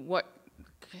me what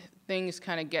things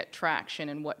kind of get traction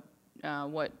and what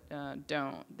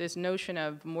don't. This notion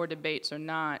of more debates or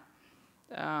not,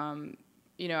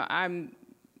 you know,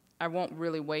 I won't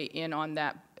really weigh in on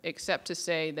that, except to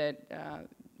say that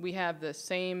we have the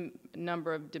same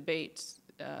number of debates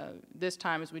this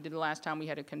time as we did the last time we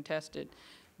had a contested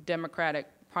Democratic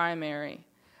primary.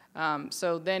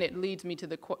 So then it leads me to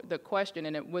the question,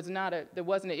 and there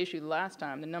wasn't an issue the last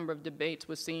time. The number of debates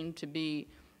was seen to be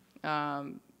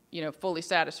you know, fully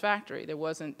satisfactory. There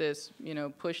wasn't this, you know,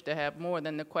 push to have more.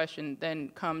 Then the question then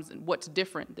comes, what's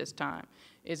different this time?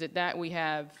 Is it that we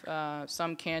have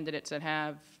some candidates that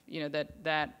have, you know,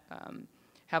 that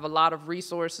have a lot of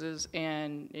resources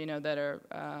and, you know, that are,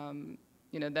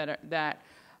 you know, that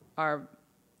are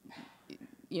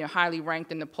you know, highly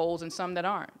ranked in the polls, and some that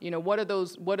aren't. You know, what are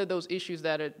those issues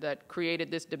that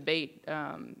created this debate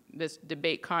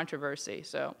controversy?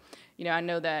 So, you know, I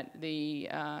know that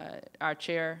our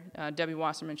chair, Debbie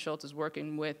Wasserman Schultz, is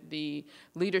working with the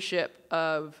leadership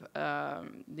of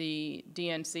the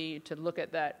DNC to look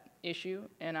at that issue,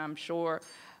 and I'm sure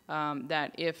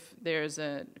that if there's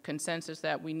a consensus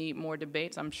that we need more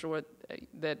debates, I'm sure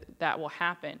that will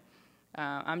happen.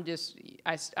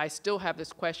 I still have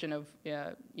this question of,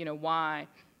 you know, why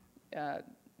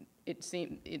it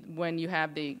seems when you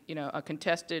have a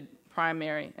contested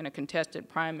primary and a contested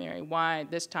primary, why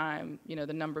this time, you know,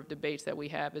 the number of debates that we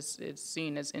have is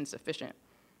seen as insufficient.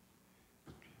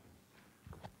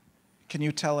 Can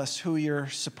you tell us who you're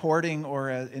supporting, or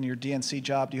in your DNC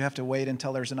job, do you have to wait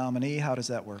until there's a nominee? How does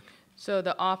that work? So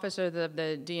the officers of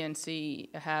the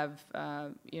DNC have,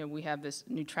 you know, we have this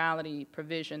neutrality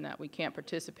provision that we can't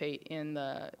participate in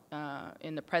the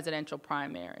presidential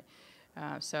primary.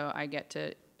 So I get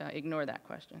to ignore that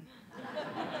question.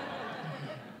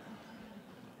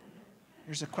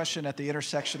 Here's a question at the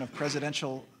intersection of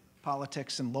presidential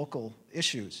politics and local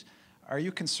issues. Are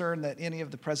you concerned that any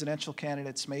of the presidential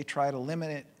candidates may try to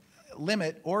limit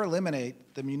or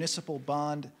eliminate the municipal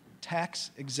bond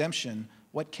tax exemption?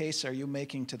 What case are you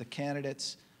making to the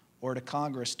candidates or to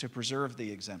Congress to preserve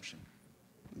the exemption?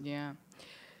 Yeah.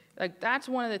 Like, that's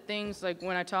one of the things, like,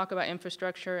 when I talk about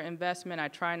infrastructure investment, I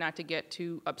try not to get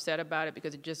too upset about it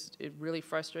because it really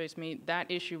frustrates me.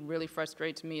 That issue really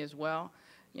frustrates me as well.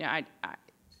 You know,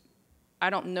 I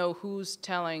don't know who's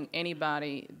telling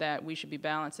anybody that we should be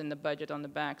balancing the budget on the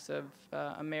backs of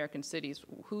American cities.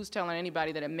 Who's telling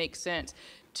anybody that it makes sense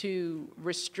to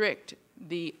restrict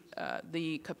the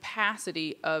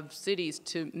capacity of cities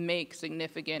to make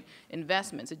significant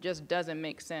investments? It just doesn't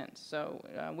make sense. So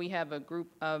we have a group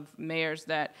of mayors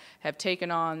that have taken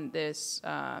on this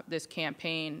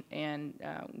campaign, and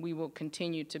we will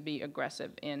continue to be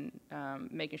aggressive in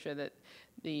making sure that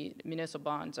the municipal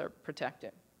bonds are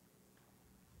protected.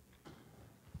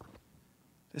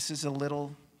 This is a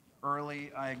little early,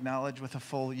 I acknowledge, with a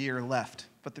full year left.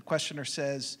 But the questioner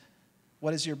says,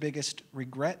 what is your biggest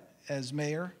regret as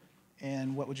mayor,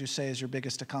 and what would you say is your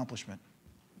biggest accomplishment?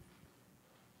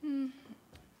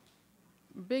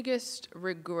 Biggest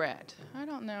regret? I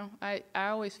don't know. I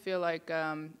always feel like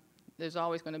there's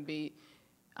always going to be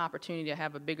opportunity to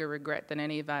have a bigger regret than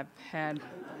any I've had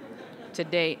to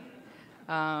date.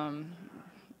 I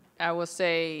will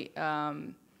say,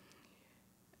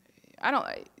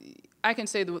 I can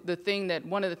say the thing that,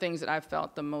 one of the things that I've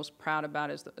felt the most proud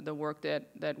about is the work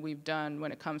that we've done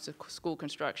when it comes to school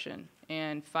construction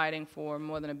and fighting for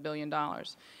more than $1 billion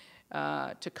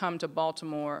to come to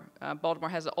Baltimore. Baltimore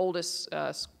has the oldest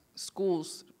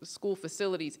school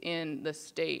facilities in the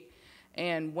state.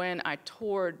 And when I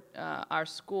toured our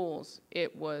schools,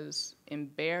 it was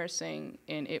embarrassing,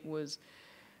 and it was,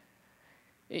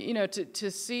 you know,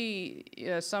 to see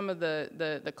some of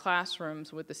the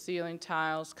classrooms with the ceiling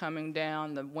tiles coming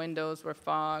down, the windows were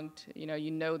fogged.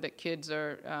 You know that kids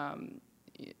are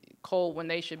cold when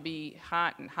they should be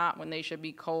hot and hot when they should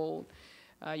be cold.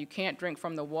 You can't drink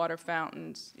from the water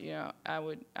fountains. You know,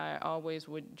 I always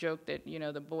would joke that, you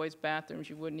know, the boys' bathrooms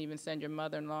you wouldn't even send your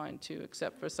mother-in-law into,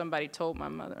 except for somebody told my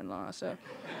mother-in-law. So,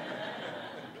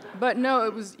 but no,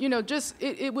 it was, you know, just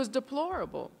it was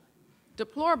deplorable.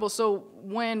 Deplorable. So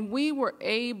when we were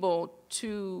able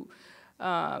to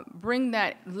bring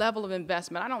that level of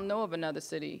investment, I don't know of another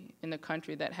city in the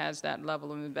country that has that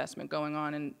level of investment going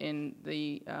on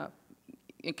in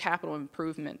capital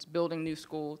improvements, building new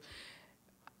schools.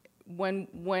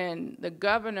 When the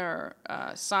governor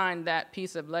signed that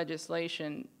piece of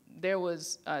legislation, there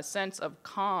was a sense of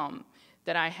calm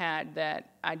that I had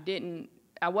that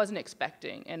I wasn't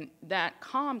expecting, and that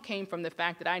calm came from the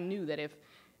fact that I knew that if,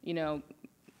 you know,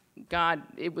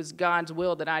 it was God's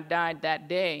will that I died that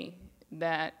day,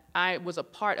 that I was a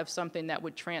part of something that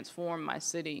would transform my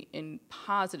city in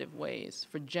positive ways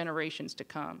for generations to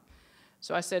come.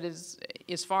 So I said, as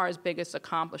far as biggest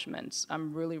accomplishments,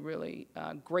 I'm really, really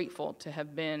grateful to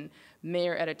have been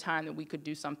mayor at a time that we could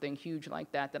do something huge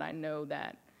like that, that I know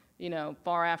that, you know,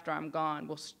 far after I'm gone,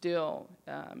 will still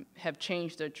have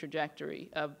changed the trajectory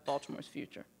of Baltimore's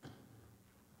future.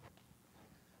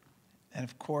 And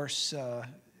of course,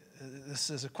 this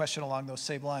is a question along those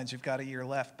same lines. You've got a year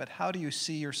left, but how do you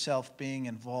see yourself being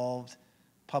involved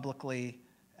publicly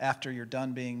after you're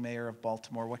done being mayor of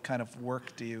Baltimore? What kind of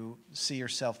work do you see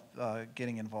yourself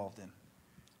getting involved in?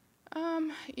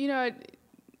 You know,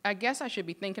 I guess I should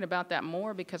be thinking about that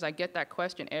more because I get that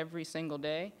question every single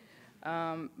day.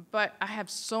 But I have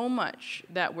so much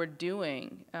that we're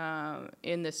doing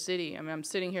in the city. I mean, I'm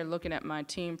sitting here looking at my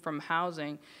team from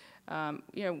housing.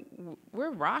 You know,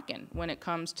 we're rocking when it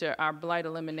comes to our blight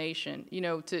elimination. You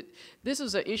know, this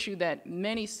is an issue that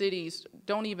many cities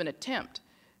don't even attempt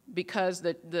because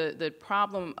the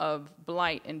problem of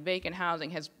blight and vacant housing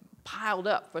has piled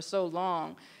up for so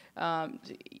long.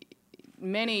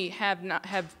 Many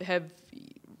have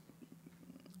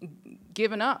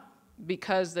given up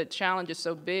because the challenge is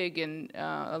so big, and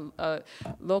a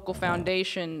local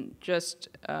foundation just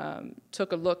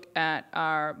took a look at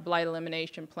our blight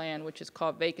elimination plan, which is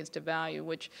called Vacants to Value,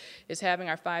 which is having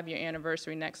our 5-year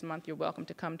anniversary next month. You're welcome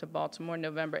to come to Baltimore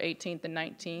November 18th and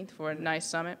 19th for a nice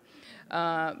summit.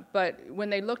 But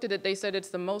when they looked at it, they said it's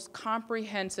the most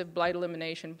comprehensive blight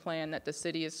elimination plan that the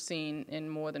city has seen in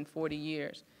more than 40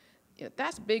 years.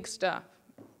 That's big stuff.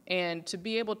 And to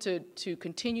be able to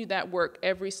continue that work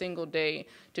every single day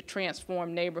to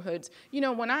transform neighborhoods. You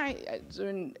know,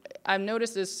 I've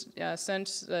noticed this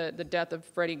since the death of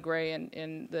Freddie Gray,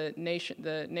 and the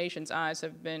nation's eyes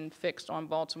have been fixed on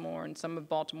Baltimore and some of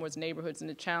Baltimore's neighborhoods and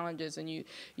the challenges. And you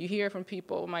hear from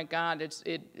people, oh my God,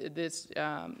 you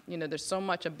know, there's so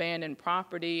much abandoned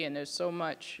property and there's so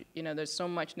much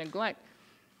neglect.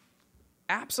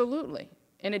 Absolutely.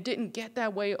 And it didn't get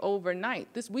that way overnight.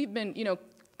 We've been, you know,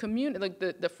 like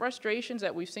the frustrations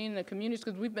that we've seen in the communities,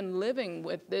 because we've been living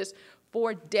with this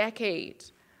for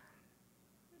decades.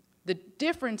 The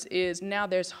difference is now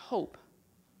there's hope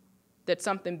that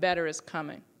something better is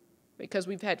coming, because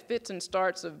we've had fits and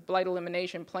starts of blight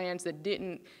elimination plans that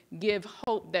didn't give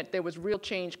hope that there was real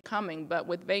change coming. But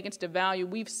with vacancy to value,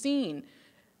 we've seen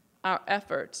our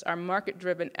efforts, our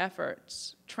market-driven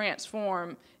efforts,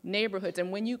 transform neighborhoods.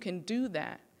 And when you can do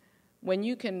that, when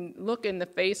you can look in the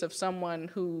face of someone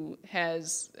who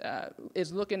is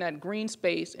looking at green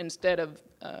space instead of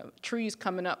trees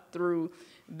coming up through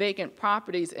vacant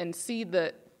properties, and see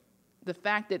the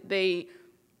fact that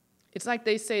it's like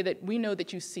they say that we know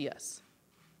that you see us,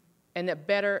 and that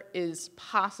better is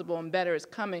possible and better is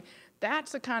coming.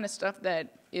 That's the kind of stuff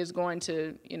that is going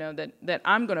to, you know, that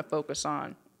I'm going to focus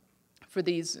on for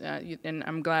these, and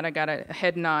I'm glad I got a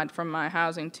head nod from my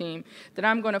housing team, that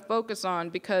I'm going to focus on,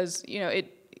 because, you know, it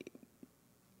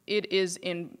is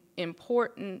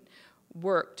important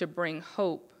work to bring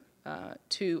hope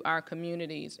to our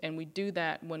communities, and we do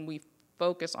that when we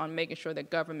focus on making sure that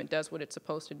government does what it's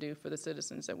supposed to do for the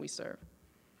citizens that we serve.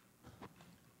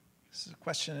 This is a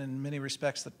question in many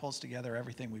respects that pulls together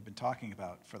everything we've been talking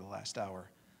about for the last hour.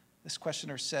 This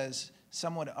questioner says,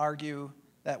 some would argue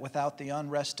that without the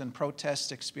unrest and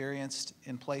protests experienced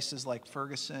in places like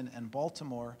Ferguson and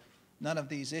Baltimore, none of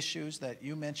these issues that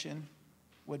you mentioned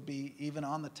would be even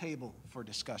on the table for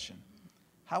discussion.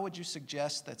 How would you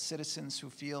suggest that citizens who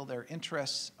feel their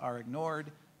interests are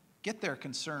ignored get their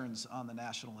concerns on the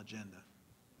national agenda?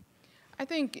 I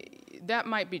think that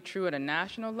might be true at a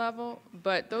national level,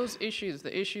 but those issues,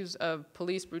 the issues of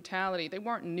police brutality, they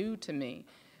weren't new to me.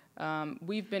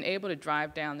 We've been able to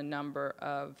drive down the number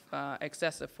of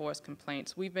excessive force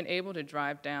complaints. We've been able to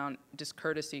drive down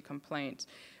discourtesy complaints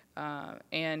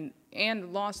and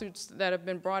lawsuits that have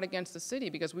been brought against the city,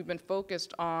 because we've been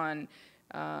focused on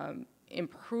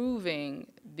improving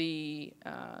the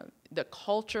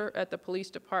culture at the police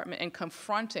department and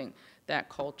confronting that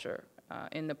culture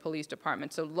in the police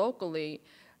department. So locally,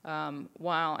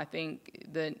 while I think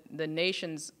the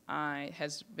nation's eye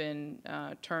has been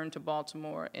turned to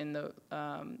Baltimore in the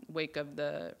wake of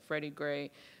the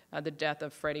death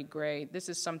of Freddie Gray, this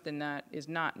is something that is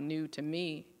not new to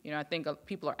me. You know, I think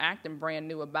people are acting brand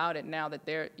new about it now, that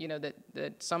they're, you know,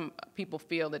 that some people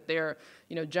feel that they're,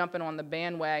 you know, jumping on the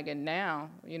bandwagon now.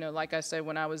 You know, like I said,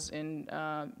 when I was in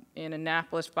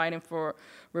Annapolis fighting for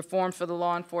reform for the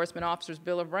Law Enforcement Officers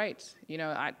Bill of Rights, you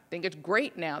know, I think it's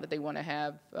great now that they want to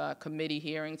have committee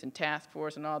hearings and task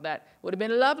force and all that. Would have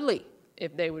been lovely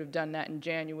if they would have done that in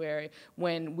January,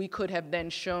 when we could have then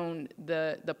shown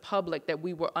the public that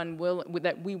we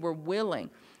were willing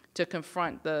to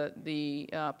confront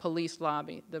the police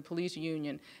lobby, the police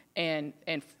union, and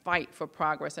fight for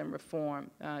progress and reform,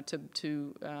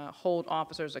 to hold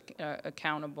officers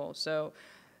accountable. So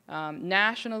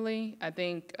nationally, I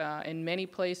think in many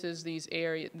places, these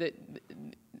areas,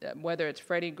 whether it's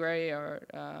Freddie Gray or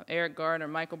Eric Garner,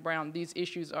 Michael Brown, these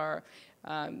issues are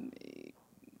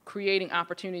creating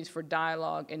opportunities for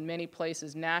dialogue in many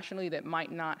places nationally that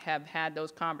might not have had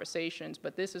those conversations,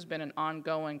 but this has been an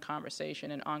ongoing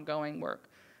conversation and ongoing work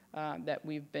that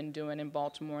we've been doing in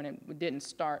Baltimore, and it didn't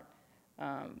start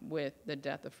with the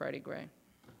death of Freddie Gray.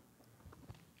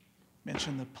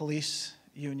 Mentioned the police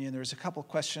union. There's a couple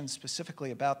questions specifically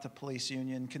about the police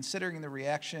union. Considering the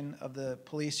reaction of the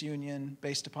police union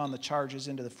based upon the charges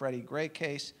into the Freddie Gray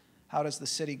case, how does the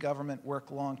city government work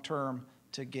long-term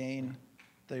to gain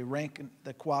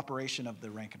the cooperation of the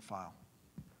rank and file?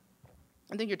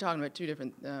 I think you're talking about two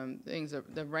different things.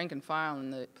 The rank and file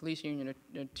and the police union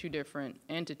are two different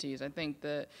entities. I think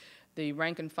the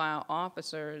rank and file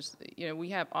officers, you know, we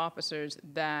have officers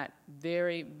that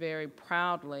very, very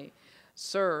proudly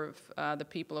serve the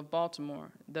people of Baltimore.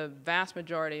 The vast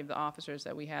majority of the officers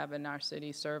that we have in our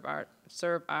city serve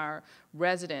our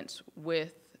residents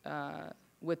with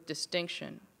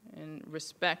distinction and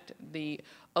respect the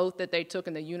oath that they took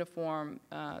and the uniform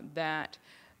that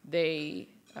they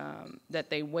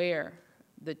wear.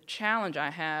 The challenge I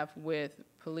have with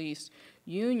police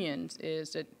unions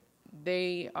is that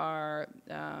they are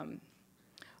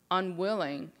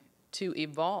unwilling to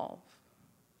evolve.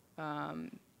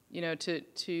 You know,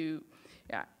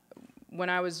 yeah, when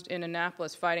I was in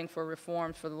Annapolis fighting for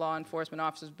reforms for the Law Enforcement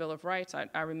Officers' Bill of Rights,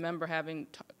 I remember having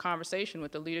a conversation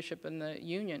with the leadership in the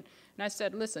union, and I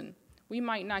said, listen, we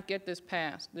might not get this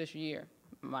passed this year,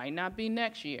 might not be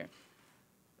next year,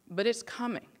 but it's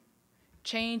coming.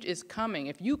 Change is coming.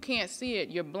 If you can't see it,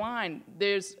 you're blind.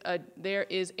 There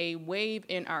is a wave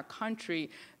in our country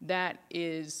that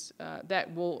is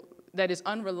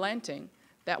unrelenting,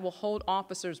 that will hold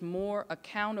officers more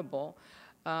accountable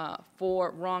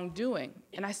for wrongdoing.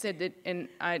 And I said that, and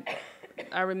I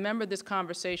remember this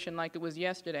conversation like it was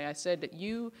yesterday. I said that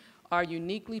you are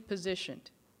uniquely positioned.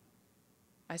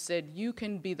 I said you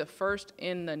can be the first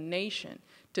in the nation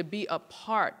to be a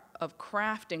part of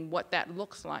crafting what that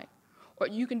looks like. Or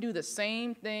you can do the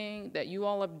same thing that you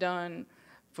all have done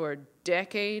for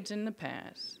decades in the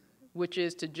past, which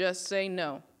is to just say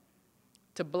no,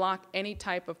 to block any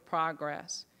type of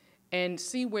progress, and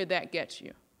see where that gets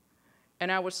you.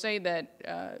 And I would say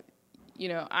that, you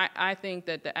know, I think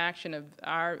that the action of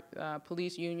our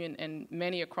police union and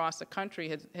many across the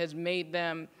country has made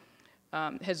them,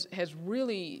 has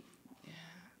really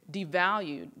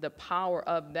devalued the power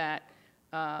of that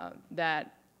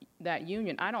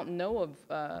union. I don't know of,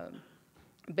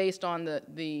 based on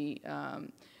the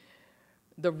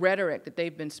rhetoric that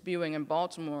they've been spewing in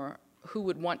Baltimore, who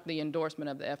would want the endorsement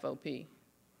of the FOP.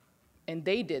 And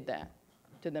they did that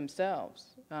to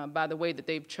themselves by the way that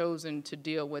they've chosen to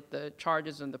deal with the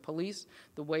charges in the police,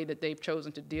 the way that they've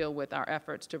chosen to deal with our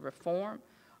efforts to reform,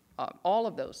 all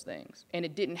of those things. And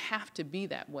it didn't have to be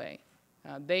that way.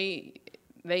 They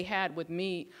had with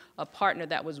me a partner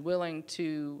that was willing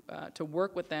to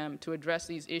work with them to address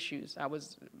these issues. I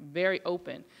was very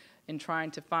open in trying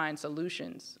to find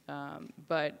solutions,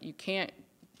 but you can't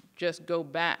just go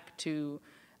back to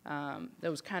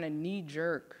those kind of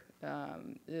knee-jerk,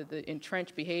 the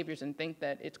entrenched behaviors and think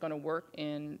that it's going to work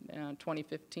in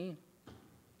 2015.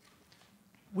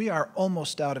 We are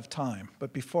almost out of time,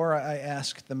 but before I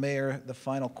ask the mayor the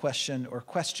final question or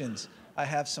questions, I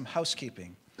have some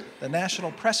housekeeping. The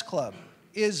National Press Club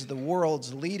is the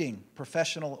world's leading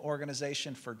professional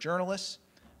organization for journalists.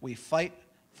 We fight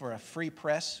for a free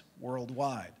press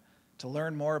worldwide. To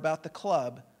learn more about the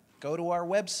club, go to our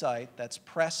website, that's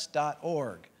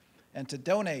press.org. And to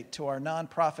donate to our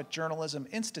nonprofit Journalism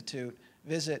Institute,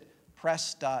 visit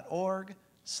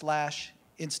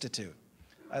press.org/institute.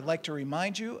 I'd like to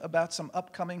remind you about some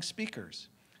upcoming speakers.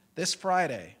 This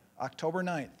Friday, October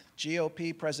 9th,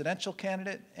 GOP presidential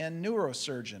candidate and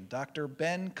neurosurgeon Dr.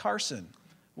 Ben Carson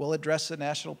will address the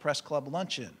National Press Club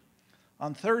luncheon.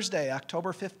 On Thursday,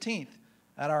 October 15th,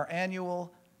 at our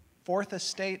annual Fourth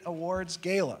Estate Awards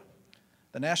Gala,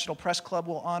 the National Press Club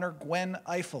will honor Gwen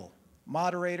Ifill,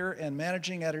 moderator and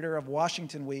managing editor of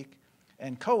Washington Week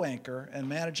and co-anchor and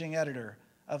managing editor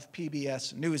of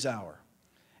PBS NewsHour.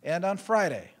 And on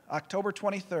Friday, October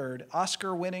 23rd,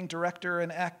 Oscar-winning director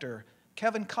and actor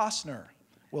Kevin Costner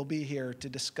will be here to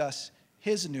discuss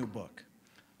his new book.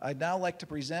 I'd now like to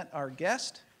present our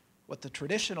guest with the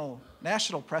traditional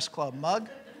National Press Club mug.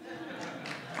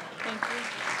 Thank you.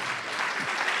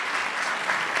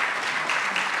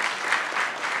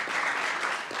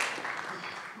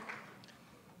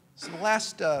 So the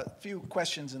last few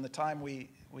questions in the time we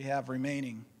have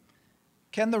remaining.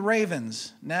 Can the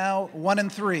Ravens, now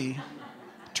 1-3,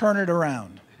 turn it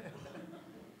around?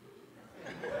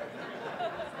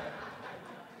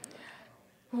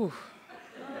 Whew.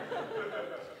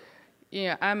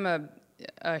 Yeah, I'm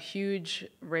a huge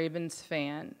Ravens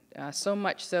fan, so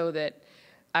much so that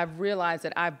I've realized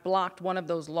that I've blocked one of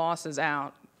those losses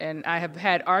out. And I have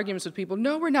had arguments with people,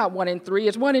 no, we're not 1-3,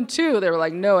 it's 1-2. They were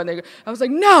like, no, and I was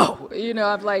like, no! You know,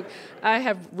 I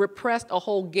have repressed a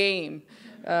whole game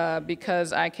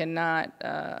because I cannot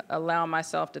allow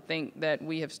myself to think that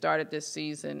we have started this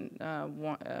season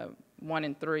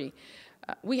 1-3.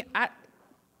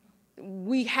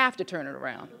 We have to turn it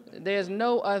around. There's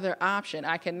no other option.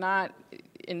 I cannot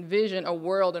envision a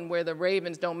world in where the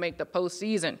Ravens don't make the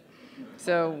postseason.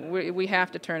 So we have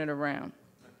to turn it around.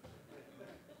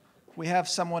 We have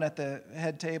someone at the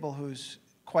head table who's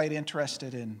quite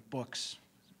interested in books,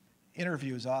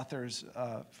 interviews authors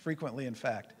frequently, in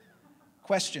fact.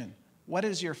 Question, what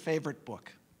is your favorite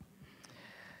book?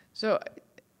 So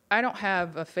I don't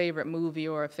have a favorite movie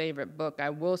or a favorite book. I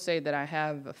will say that I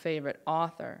have a favorite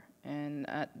author, and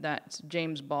that's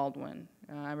James Baldwin.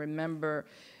 I remember,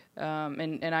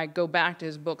 and I go back to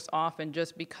his books often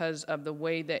just because of the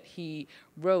way that he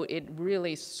wrote. It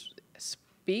really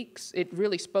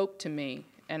spoke to me,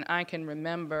 and I can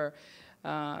remember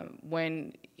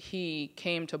When he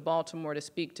came to Baltimore to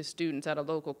speak to students at a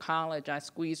local college, I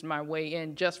squeezed my way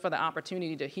in just for the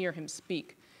opportunity to hear him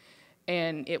speak.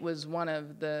 And it was one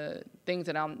of the things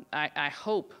that I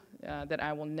hope that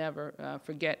I will never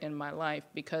forget in my life,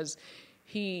 because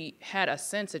he had a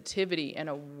sensitivity and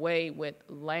a way with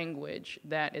language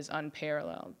that is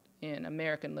unparalleled in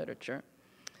American literature.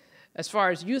 As far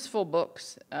as useful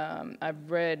books, I've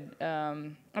read, I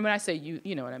mean, I say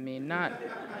you know what I mean, not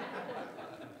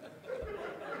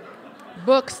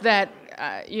books that,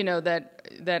 you know,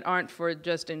 that aren't for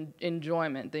just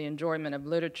enjoyment, the enjoyment of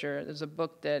literature. There's a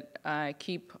book that I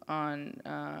keep on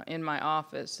in my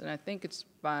office, and I think it's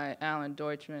by Alan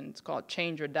Deutschman. It's called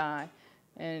Change or Die,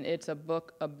 and it's a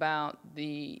book about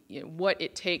what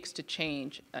it takes to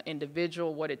change an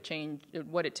individual, what it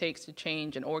takes to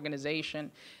change an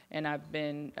organization, and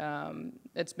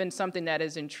it's been something that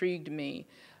has intrigued me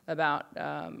about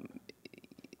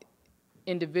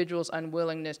individuals'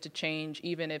 unwillingness to change,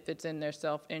 even if it's in their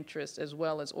self-interest, as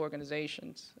well as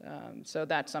organizations. So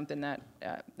that's something that,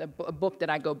 a book that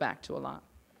I go back to a lot.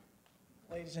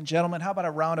 Ladies and gentlemen, how about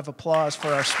a round of applause for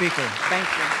our speaker? Thank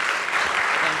you.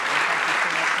 Thank you. Thank you so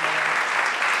much, Mayor.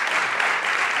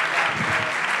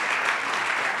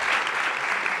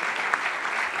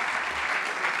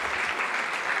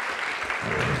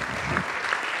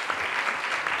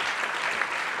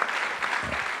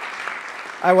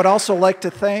 I would also like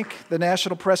to thank the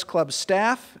National Press Club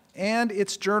staff and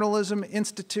its Journalism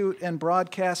Institute and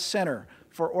Broadcast Center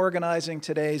for organizing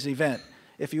today's event.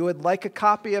 If you would like a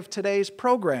copy of today's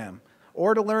program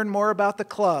or to learn more about the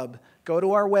club, go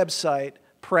to our website,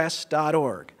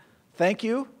 press.org. Thank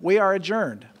you. We are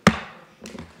adjourned.